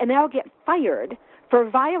strike, and they'll get fired for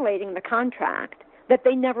violating the contract that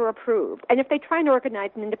they never approved. And if they try and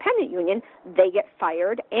organize an independent union, they get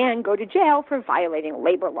fired and go to jail for violating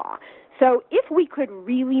labor law. So if we could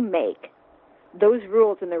really make those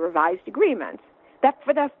rules in the revised agreements that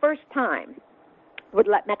for the first time would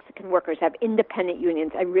let Mexican workers have independent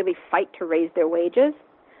unions and really fight to raise their wages,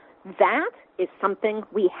 that is something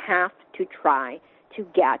we have to try to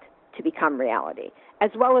get to become reality,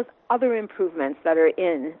 as well as other improvements that are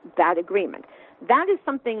in that agreement. That is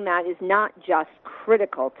something that is not just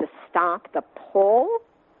critical to stop the pull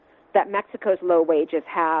that Mexico's low wages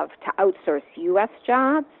have to outsource U.S.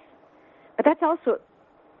 jobs, but that's also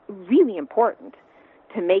really important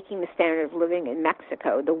to making the standard of living in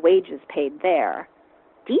Mexico, the wages paid there,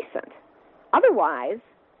 decent. Otherwise,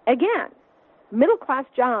 again, middle-class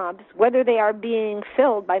jobs, whether they are being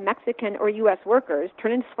filled by Mexican or U.S. workers,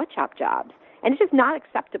 turn into sweatshop jobs. And it's just not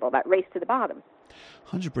acceptable, that race to the bottom.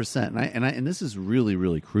 100%. And this is really,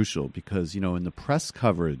 really crucial because, in the press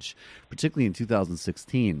coverage, particularly in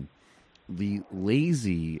 2016, the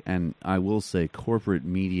lazy and I will say corporate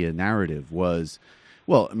media narrative was,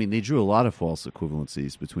 they drew a lot of false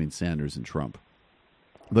equivalencies between Sanders and Trump,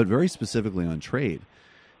 but very specifically on trade.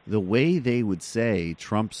 The way they would say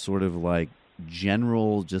Trump's sort of like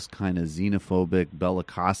general, just kind of xenophobic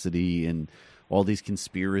bellicosity and all these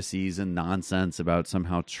conspiracies and nonsense about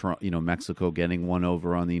somehow Mexico getting one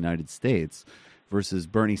over on the United States versus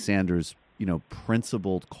Bernie Sanders'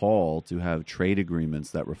 principled call to have trade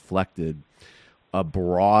agreements that reflected a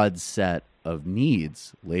broad set of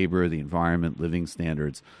needs, labor, the environment, living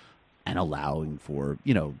standards, and allowing for,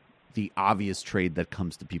 the obvious trade that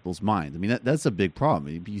comes to people's minds. I mean, that's a big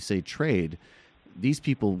problem. If you say trade, these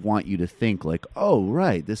people want you to think like, oh,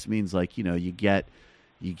 right, this means like, you get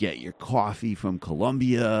your coffee from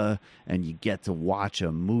Colombia and you get to watch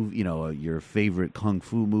a movie, your favorite kung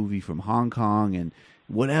fu movie from Hong Kong and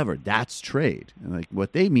whatever. That's trade. And like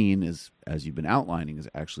what they mean is, as you've been outlining, is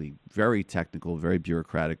actually very technical, very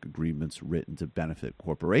bureaucratic agreements written to benefit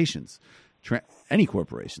corporations. Any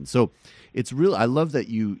corporation. So it's real. I love that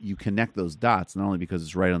you connect those dots, not only because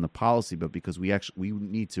it's right on the policy, but because we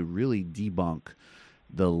need to really debunk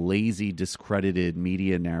the lazy, discredited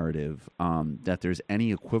media narrative that there's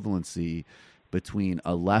any equivalency between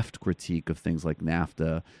a left critique of things like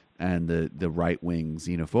NAFTA and the right-wing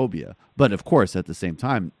xenophobia. But, of course, at the same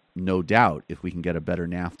time, no doubt, if we can get a better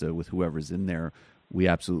NAFTA with whoever's in there, we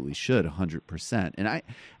absolutely should, 100%.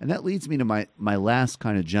 And that leads me to my last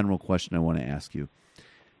kind of general question I want to ask you.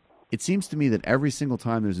 It seems to me that every single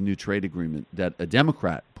time there's a new trade agreement that a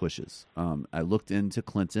Democrat pushes. I looked into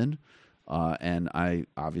Clinton, and I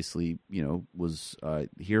obviously, was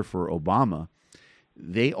here for Obama.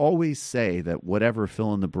 They always say that whatever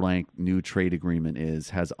fill-in-the-blank new trade agreement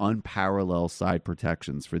has unparalleled side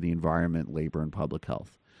protections for the environment, labor, and public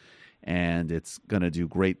health. And it's going to do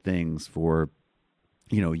great things for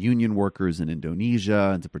union workers in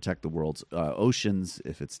Indonesia and to protect the world's oceans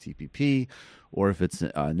if it's TPP, or if it's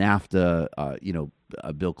NAFTA.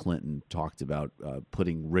 Bill Clinton talked about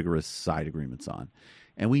putting rigorous side agreements on.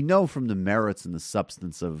 And we know from the merits and the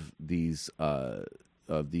substance of these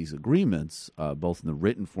agreements, both in the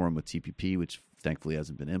written form with TPP, which thankfully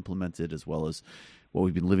hasn't been implemented, as well as what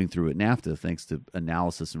we've been living through at NAFTA, thanks to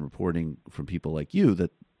analysis and reporting from people like you,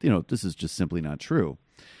 that this is just simply not true.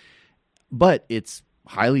 But it's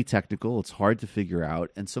highly technical. It's hard to figure out.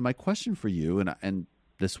 And so my question for you, and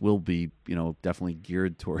this will be, definitely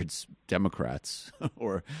geared towards Democrats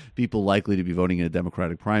or people likely to be voting in a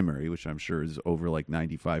Democratic primary, which I'm sure is over like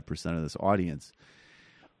 95% of this audience.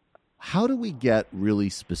 How do we get really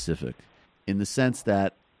specific in the sense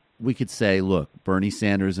that we could say, look, Bernie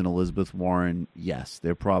Sanders and Elizabeth Warren, yes,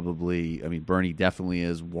 they're probably, Bernie definitely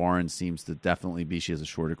is. Warren seems to definitely be. She has a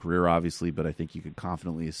shorter career, obviously, but I think you could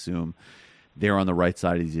confidently assume they're on the right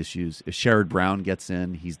side of these issues. If Sherrod Brown gets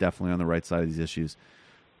in, he's definitely on the right side of these issues.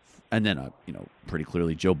 And then, pretty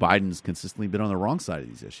clearly, Joe Biden's consistently been on the wrong side of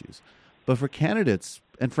these issues. But for candidates,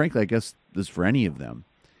 and frankly, I guess this is for any of them,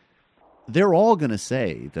 they're all going to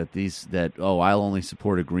say that I'll only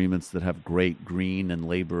support agreements that have great green and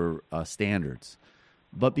labor standards.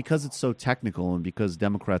 But because it's so technical and because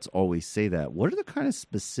Democrats always say that, what are the kind of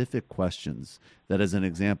specific questions that, as an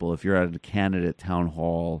example, if you're at a candidate town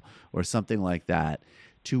hall or something like that,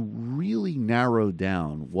 to really narrow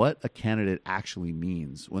down what a candidate actually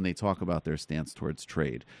means when they talk about their stance towards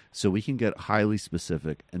trade, so we can get highly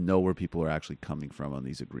specific and know where people are actually coming from on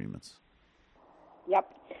these agreements?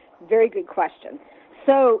 Yep. Very good question.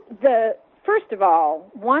 So first of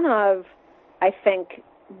all, one of, I think,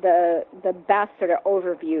 the best sort of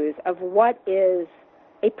overviews of what is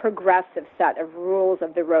a progressive set of rules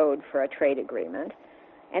of the road for a trade agreement,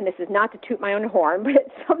 and this is not to toot my own horn, but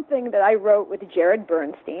it's something that I wrote with Jared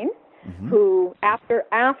Bernstein, who after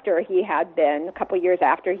he had been, a couple of years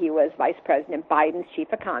after he was Vice President Biden's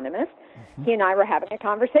chief economist, he and I were having a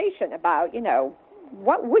conversation about,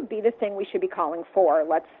 what would be the thing we should be calling for?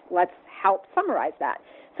 Let's help summarize that.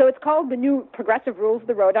 So it's called the New Progressive Rules of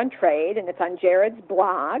the Road on Trade, and it's on Jared's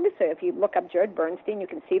blog. So if you look up Jared Bernstein, you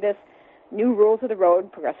can see this New Rules of the Road,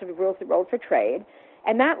 Progressive Rules of the Road for Trade.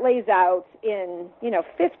 And that lays out in,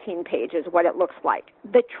 15 pages what it looks like.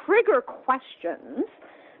 The trigger questions,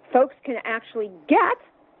 folks can actually get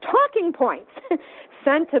talking points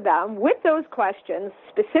sent to them with those questions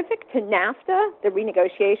specific to NAFTA, the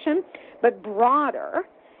renegotiation, but broader.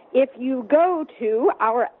 If you go to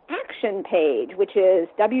our action page, which is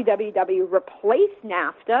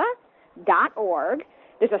www.replacenafta.org,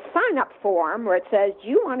 there's a sign-up form where it says, do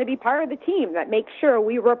you want to be part of the team that makes sure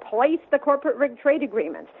we replace the corporate rigged trade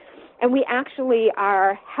agreements? And we actually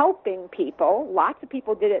are helping people. Lots of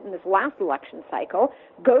people did it in this last election cycle.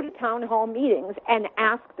 Go to town hall meetings and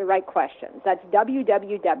ask the right questions. That's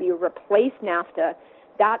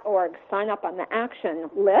www.replacenafta.org. Sign up on the action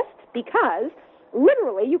list, because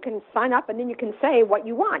literally you can sign up and then you can say what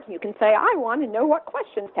you want. You can say, I want to know what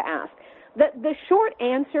questions to ask. The short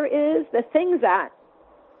answer is the things that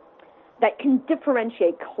can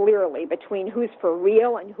differentiate clearly between who's for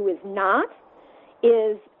real and who is not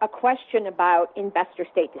is a question about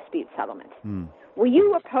investor-state dispute settlement. Will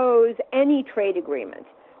you oppose any trade agreement?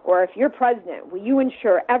 Or if you're president, will you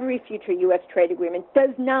ensure every future U.S. trade agreement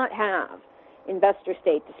does not have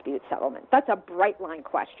investor-state dispute settlement? That's a bright-line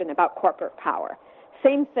question about corporate power.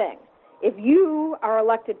 Same thing. If you are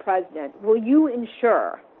elected president, will you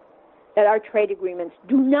ensure that our trade agreements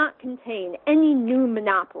do not contain any new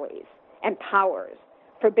monopolies and powers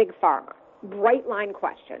for big pharma? Bright-line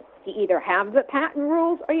question. You either have the patent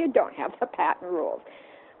rules or you don't have the patent rules.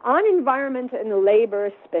 On environment and labor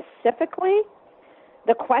specifically,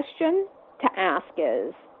 the question to ask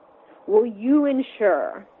is, will you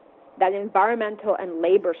ensure that environmental and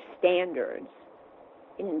labor standards,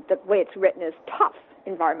 in the way it's written is tough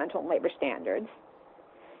environmental and labor standards,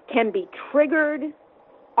 can be triggered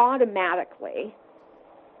automatically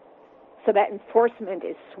so that enforcement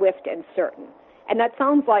is swift and certain? And that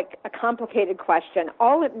sounds like a complicated question.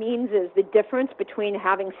 All it means is the difference between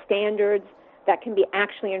having standards that can be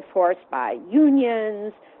actually enforced by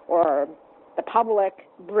unions or the public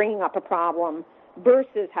bringing up a problem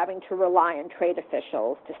versus having to rely on trade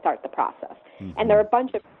officials to start the process. Mm-hmm. And there are a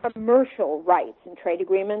bunch of commercial rights in trade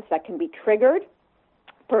agreements that can be triggered.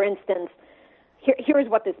 For instance, here's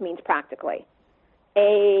what this means practically.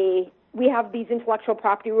 We have these intellectual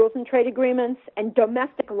property rules in trade agreements, and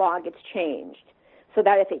domestic law gets changed so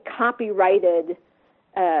that if a copyrighted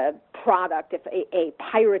product, if a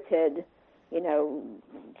pirated,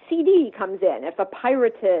 CD comes in, if a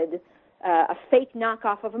pirated, a fake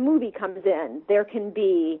knockoff of a movie comes in, that can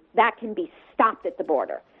be stopped at the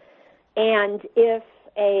border. And if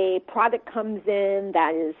a product comes in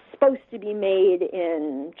that is supposed to be made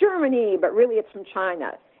in Germany, but really it's from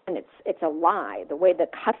China, and it's a lie, the way the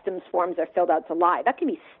customs forms are filled out is a lie, that can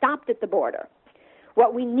be stopped at the border.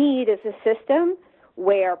 What we need is a system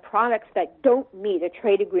where products that don't meet a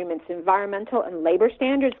trade agreement's environmental and labor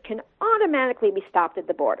standards can automatically be stopped at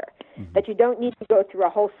the border. Mm-hmm. That you don't need to go through a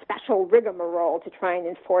whole special rigmarole to try and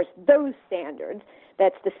enforce those standards.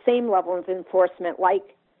 That's the same level of enforcement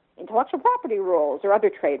like intellectual property rules or other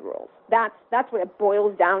trade rules. That's what it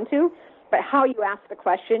boils down to. But how you ask the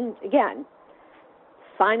question, again,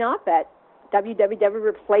 sign up at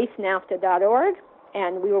www.replacenafta.org,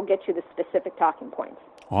 and we will get you the specific talking points.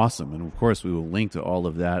 Awesome. And, of course, we will link to all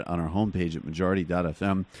of that on our homepage at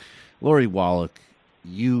majority.fm. Lori Wallach,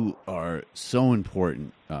 you are so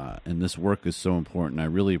important, and this work is so important. I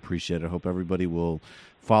really appreciate it. I hope everybody will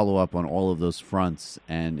follow up on all of those fronts.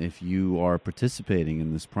 And if you are participating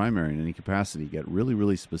in this primary in any capacity, get really,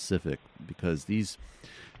 really specific, because these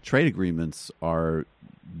trade agreements are,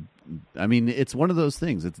 it's one of those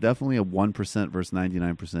things. It's definitely a 1% versus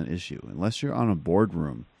 99% issue. Unless you're on a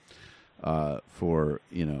boardroom for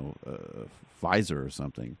Pfizer or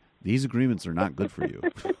something, these agreements are not good for you.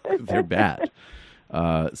 They're bad.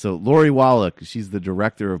 So Lori Wallach, she's the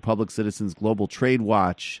director of Public Citizens Global Trade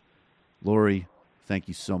Watch. Lori, thank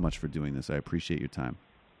you so much for doing this. I appreciate your time.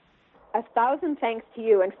 1,000 thanks to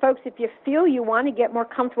you. And folks, if you feel you want to get more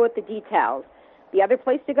comfortable with the details, the other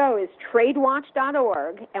place to go is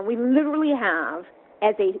tradewatch.org, and we literally have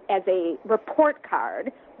as a report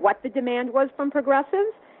card what the demand was from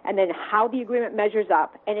progressives and then how the agreement measures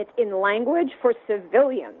up. And it's in language for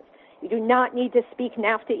civilians. You do not need to speak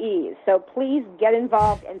NAFTA-ese. So please get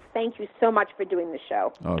involved, and thank you so much for doing the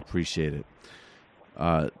show. Oh, appreciate it.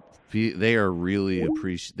 They are really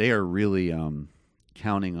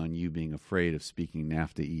counting on you being afraid of speaking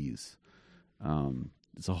NAFTA-ese.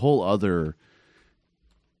 It's a whole other...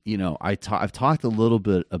 I've talked a little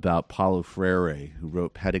bit about Paulo Freire, who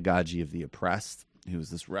wrote Pedagogy of the Oppressed. He was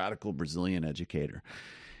this radical Brazilian educator.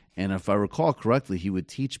 And if I recall correctly, he would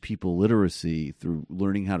teach people literacy through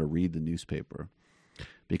learning how to read the newspaper,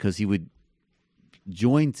 because he would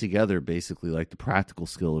join together basically like the practical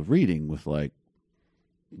skill of reading with like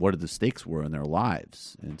what the stakes were in their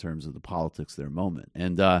lives in terms of the politics of their moment.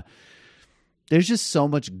 And there's just so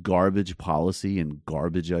much garbage policy and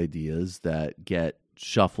garbage ideas that get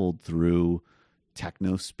shuffled through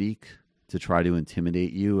techno speak to try to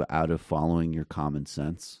intimidate you out of following your common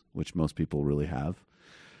sense, which most people really have.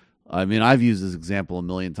 I've used this example a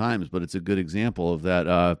million times, but it's a good example of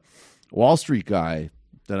that Wall Street guy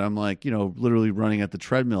that I'm like, literally running at the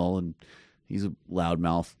treadmill, and he's a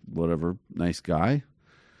loudmouth, whatever, nice guy.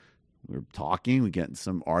 We're talking, we get in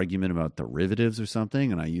some argument about derivatives or something,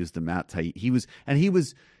 and I used the Matt Taibbi. He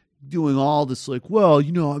was doing all this like,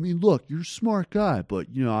 look, you're a smart guy, but,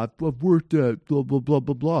 I've worked at blah, blah, blah,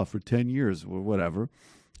 blah, blah for 10 years or whatever.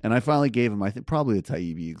 And I finally gave him, I think, probably a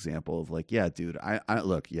Taibbi example of like, yeah, dude, I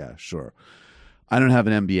look, yeah, sure. I don't have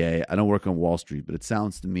an MBA. I don't work on Wall Street, but it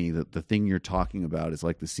sounds to me that the thing you're talking about is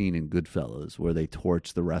like the scene in Goodfellas where they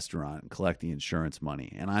torch the restaurant and collect the insurance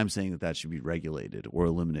money. And I'm saying that should be regulated or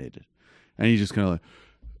eliminated. And he's just kind of like,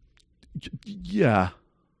 yeah,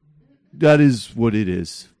 that is what it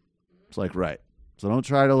is. It's like, right. So don't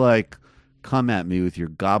try to like come at me with your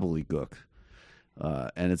gobbledygook.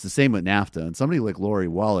 And it's the same with NAFTA. And somebody like Lori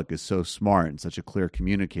Wallach is so smart and such a clear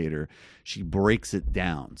communicator. She breaks it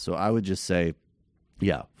down. So I would just say,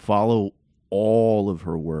 yeah, follow all of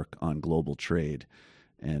her work on global trade.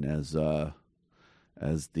 And as the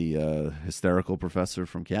hysterical professor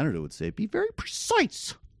from Canada would say, be very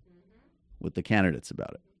precise with the candidates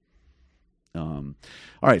about it. All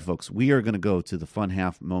right, folks, we are going to go to the fun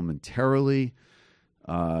half momentarily.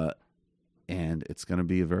 And it's going to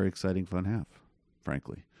be a very exciting fun half,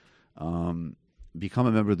 frankly. become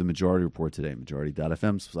a member of the Majority Report today.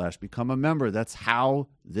 Majority.fm/become a member. That's how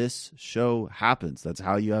this show happens. That's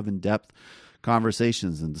how you have in-depth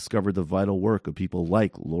conversations and discover the vital work of people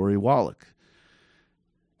like Lori Wallach.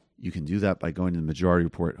 You can do that by going to the Majority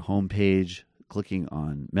Report homepage, clicking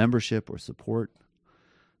on membership or support,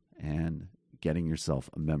 and getting yourself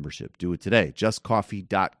a membership. Do it today.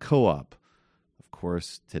 JustCoffee.coop. Of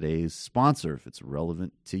course, today's sponsor, if it's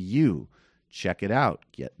relevant to you, check it out.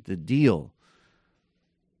 Get the deal.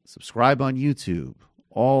 Subscribe on YouTube.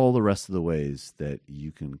 All the rest of the ways that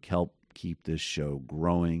you can help keep this show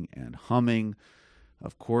growing and humming.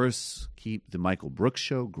 Of course, keep the Michael Brooks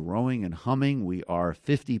Show growing and humming. We are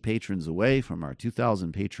 50 patrons away from our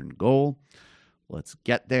 2,000 patron goal. Let's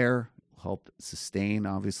get there. Help sustain,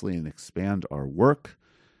 obviously, and expand our work.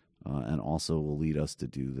 And also will lead us to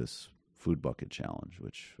do this food bucket challenge,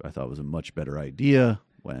 which I thought was a much better idea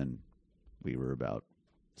when we were about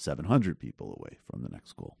 700 people away from the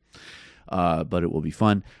next goal. But it will be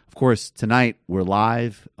fun. Of course, tonight we're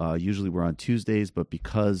live. Usually we're on Tuesdays, but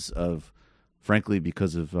because of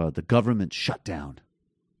the government shutdown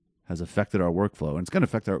has affected our workflow. And it's going to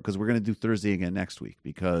affect because we're going to do Thursday again next week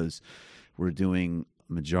because we're doing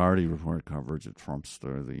Majority Report coverage of Trump's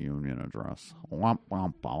State of the Union address.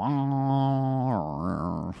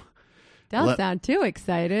 Don't sound too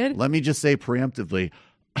excited. Let me just say preemptively,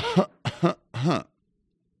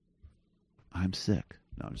 I'm sick.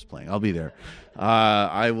 No, I'm just playing. I'll be there.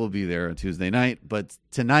 I will be there on Tuesday night. But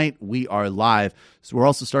tonight we are live. So we're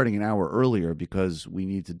also starting an hour earlier because we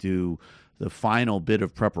need to do the final bit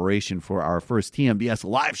of preparation for our first TMBS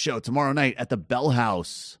live show tomorrow night at the Bell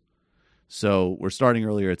House. So we're starting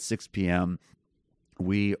earlier at 6 p.m.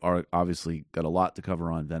 We are obviously got a lot to cover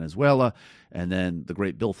on Venezuela. And then the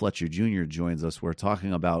great Bill Fletcher Jr. joins us. We're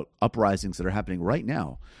talking about uprisings that are happening right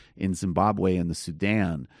now in Zimbabwe and the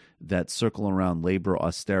Sudan that circle around labor,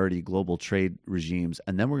 austerity, global trade regimes.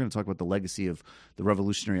 And then we're going to talk about the legacy of the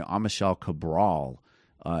revolutionary Amilcar Cabral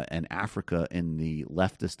and Africa in the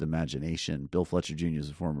leftist imagination. Bill Fletcher Jr. is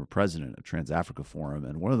a former president of Trans-Africa Forum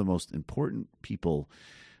and one of the most important people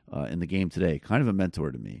in the game today, kind of a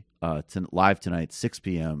mentor to me. Live tonight, 6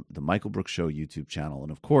 p.m., the Michael Brooks Show YouTube channel.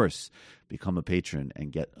 And, of course, become a patron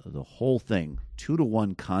and get the whole thing,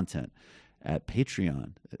 2-to-1 content at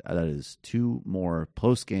Patreon. That is 2 more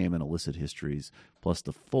post-game and illicit histories, plus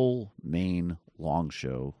the full main long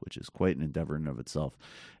show, which is quite an endeavor in and of itself,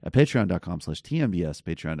 at patreon.com/TMBS,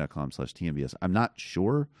 patreon.com/TMBS. I'm not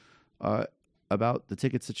sure about the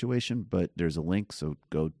ticket situation, but there's a link, so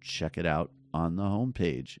go check it out on the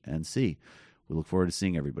homepage and see. We look forward to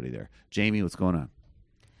seeing everybody there. Jamie, what's going on?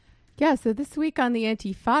 Yeah, so this week on the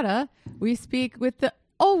Antifada, we speak with the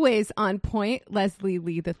always on point Leslie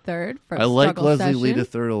Lee III. I like Leslie Lee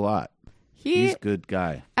III a lot. He's a good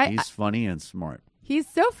guy. He's funny and smart. He's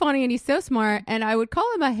so funny and he's so smart, and I would call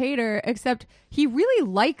him a hater, except he really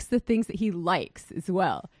likes the things that he likes as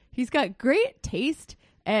well. He's got great taste,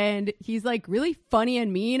 and he's like really funny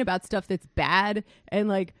and mean about stuff that's bad, and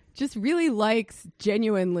like just really likes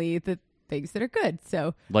genuinely the things that are good.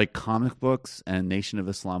 So like comic books and Nation of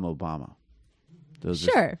Islam Obama.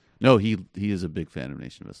 Sure. No, he is a big fan of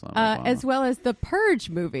Nation of Islam Obama. As well as the Purge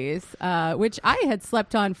movies, which I had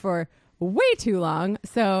slept on for way too long.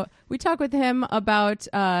 So we talk with him about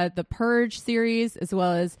the Purge series as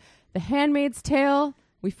well as The Handmaid's Tale.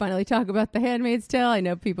 We finally talk about The Handmaid's Tale. I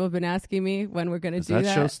know people have been asking me when we're going to do that. Is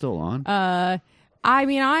that show still on? I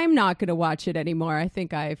mean, I'm not going to watch it anymore. I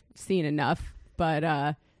think I've seen enough,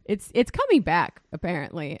 but it's coming back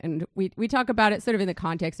apparently, and we talk about it sort of in the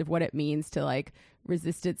context of what it means to like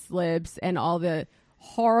resistance libs and all the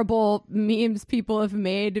horrible memes people have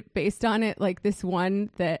made based on it. Like this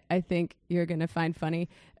one that I think you're going to find funny.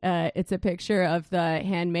 It's a picture of the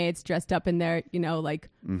handmaids dressed up in their, like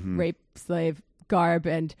rape slave garb,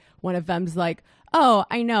 and one of them's like, "Oh,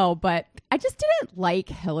 I know, but I just didn't like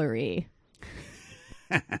Hillary."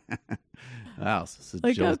 Wow, so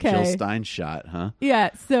it's a Jill Stein shot, huh? Yeah,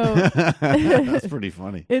 so that's pretty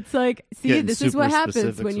funny. It's like, see, Getting this is what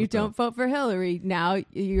happens when you don't that. vote for Hillary. Now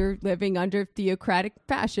you're living under theocratic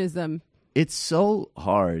fascism. It's so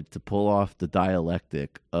hard to pull off the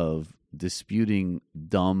dialectic of disputing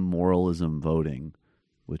dumb moralism voting,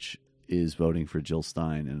 which is voting for Jill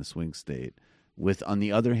Stein in a swing state, with, on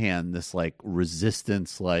the other hand, this like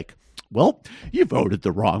resistance, like, well, you voted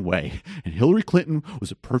the wrong way, and Hillary Clinton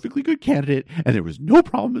was a perfectly good candidate, and there was no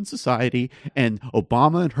problem in society, and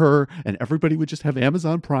Obama and her and everybody would just have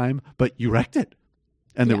Amazon Prime, but you wrecked it.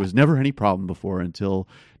 And there was never any problem before until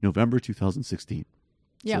November 2016.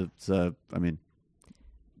 Yeah. So,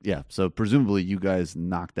 so presumably you guys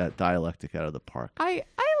knocked that dialectic out of the park. I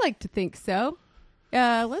like to think so.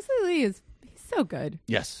 Leslie Lee he's so good.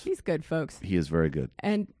 Yes. He's good, folks. He is very good.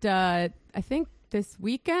 And I think this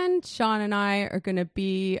weekend, Sean and I are going to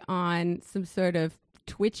be on some sort of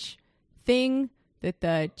Twitch thing that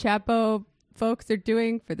the Chapo folks are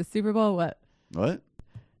doing for the Super Bowl. What? Oh,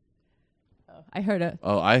 I heard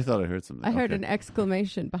I thought I heard something. I heard an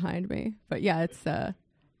exclamation behind me. But yeah, it's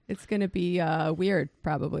going to be weird,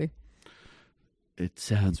 probably. It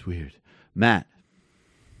sounds weird. Matt.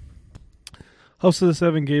 House of the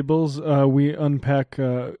Seven Gables, we unpack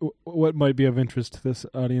what might be of interest to this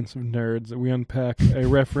audience of nerds. We unpack a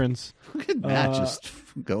reference. Look at Matt just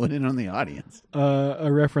going in on the audience.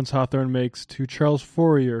 A reference Hawthorne makes to Charles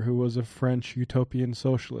Fourier, who was a French utopian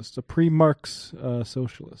socialist, a pre-Marx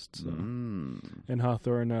socialist. So. And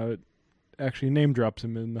Hawthorne actually name drops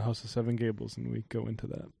him in the House of Seven Gables, and we go into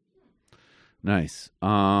that. Nice.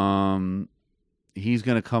 He's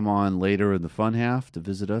going to come on later in the fun half to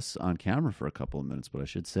visit us on camera for a couple of minutes. But I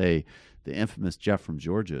should say the infamous Jeff from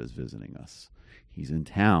Georgia is visiting us. He's in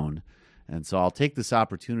town. And so I'll take this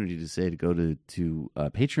opportunity to say to go to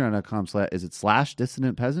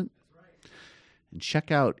patreon.com/dissident peasant? That's right. And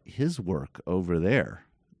check out his work over there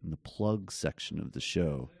in the plug section of the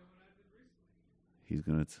show. He's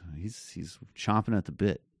chomping at the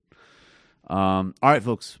bit. All right,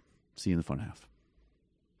 folks. See you in the fun half.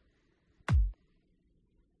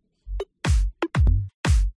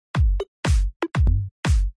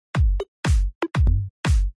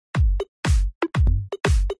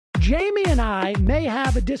 Jamie and I may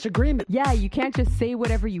have a disagreement. Yeah, you can't just say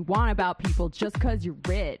whatever you want about people just because you're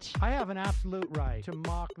rich. I have an absolute right to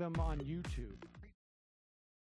mock them on YouTube.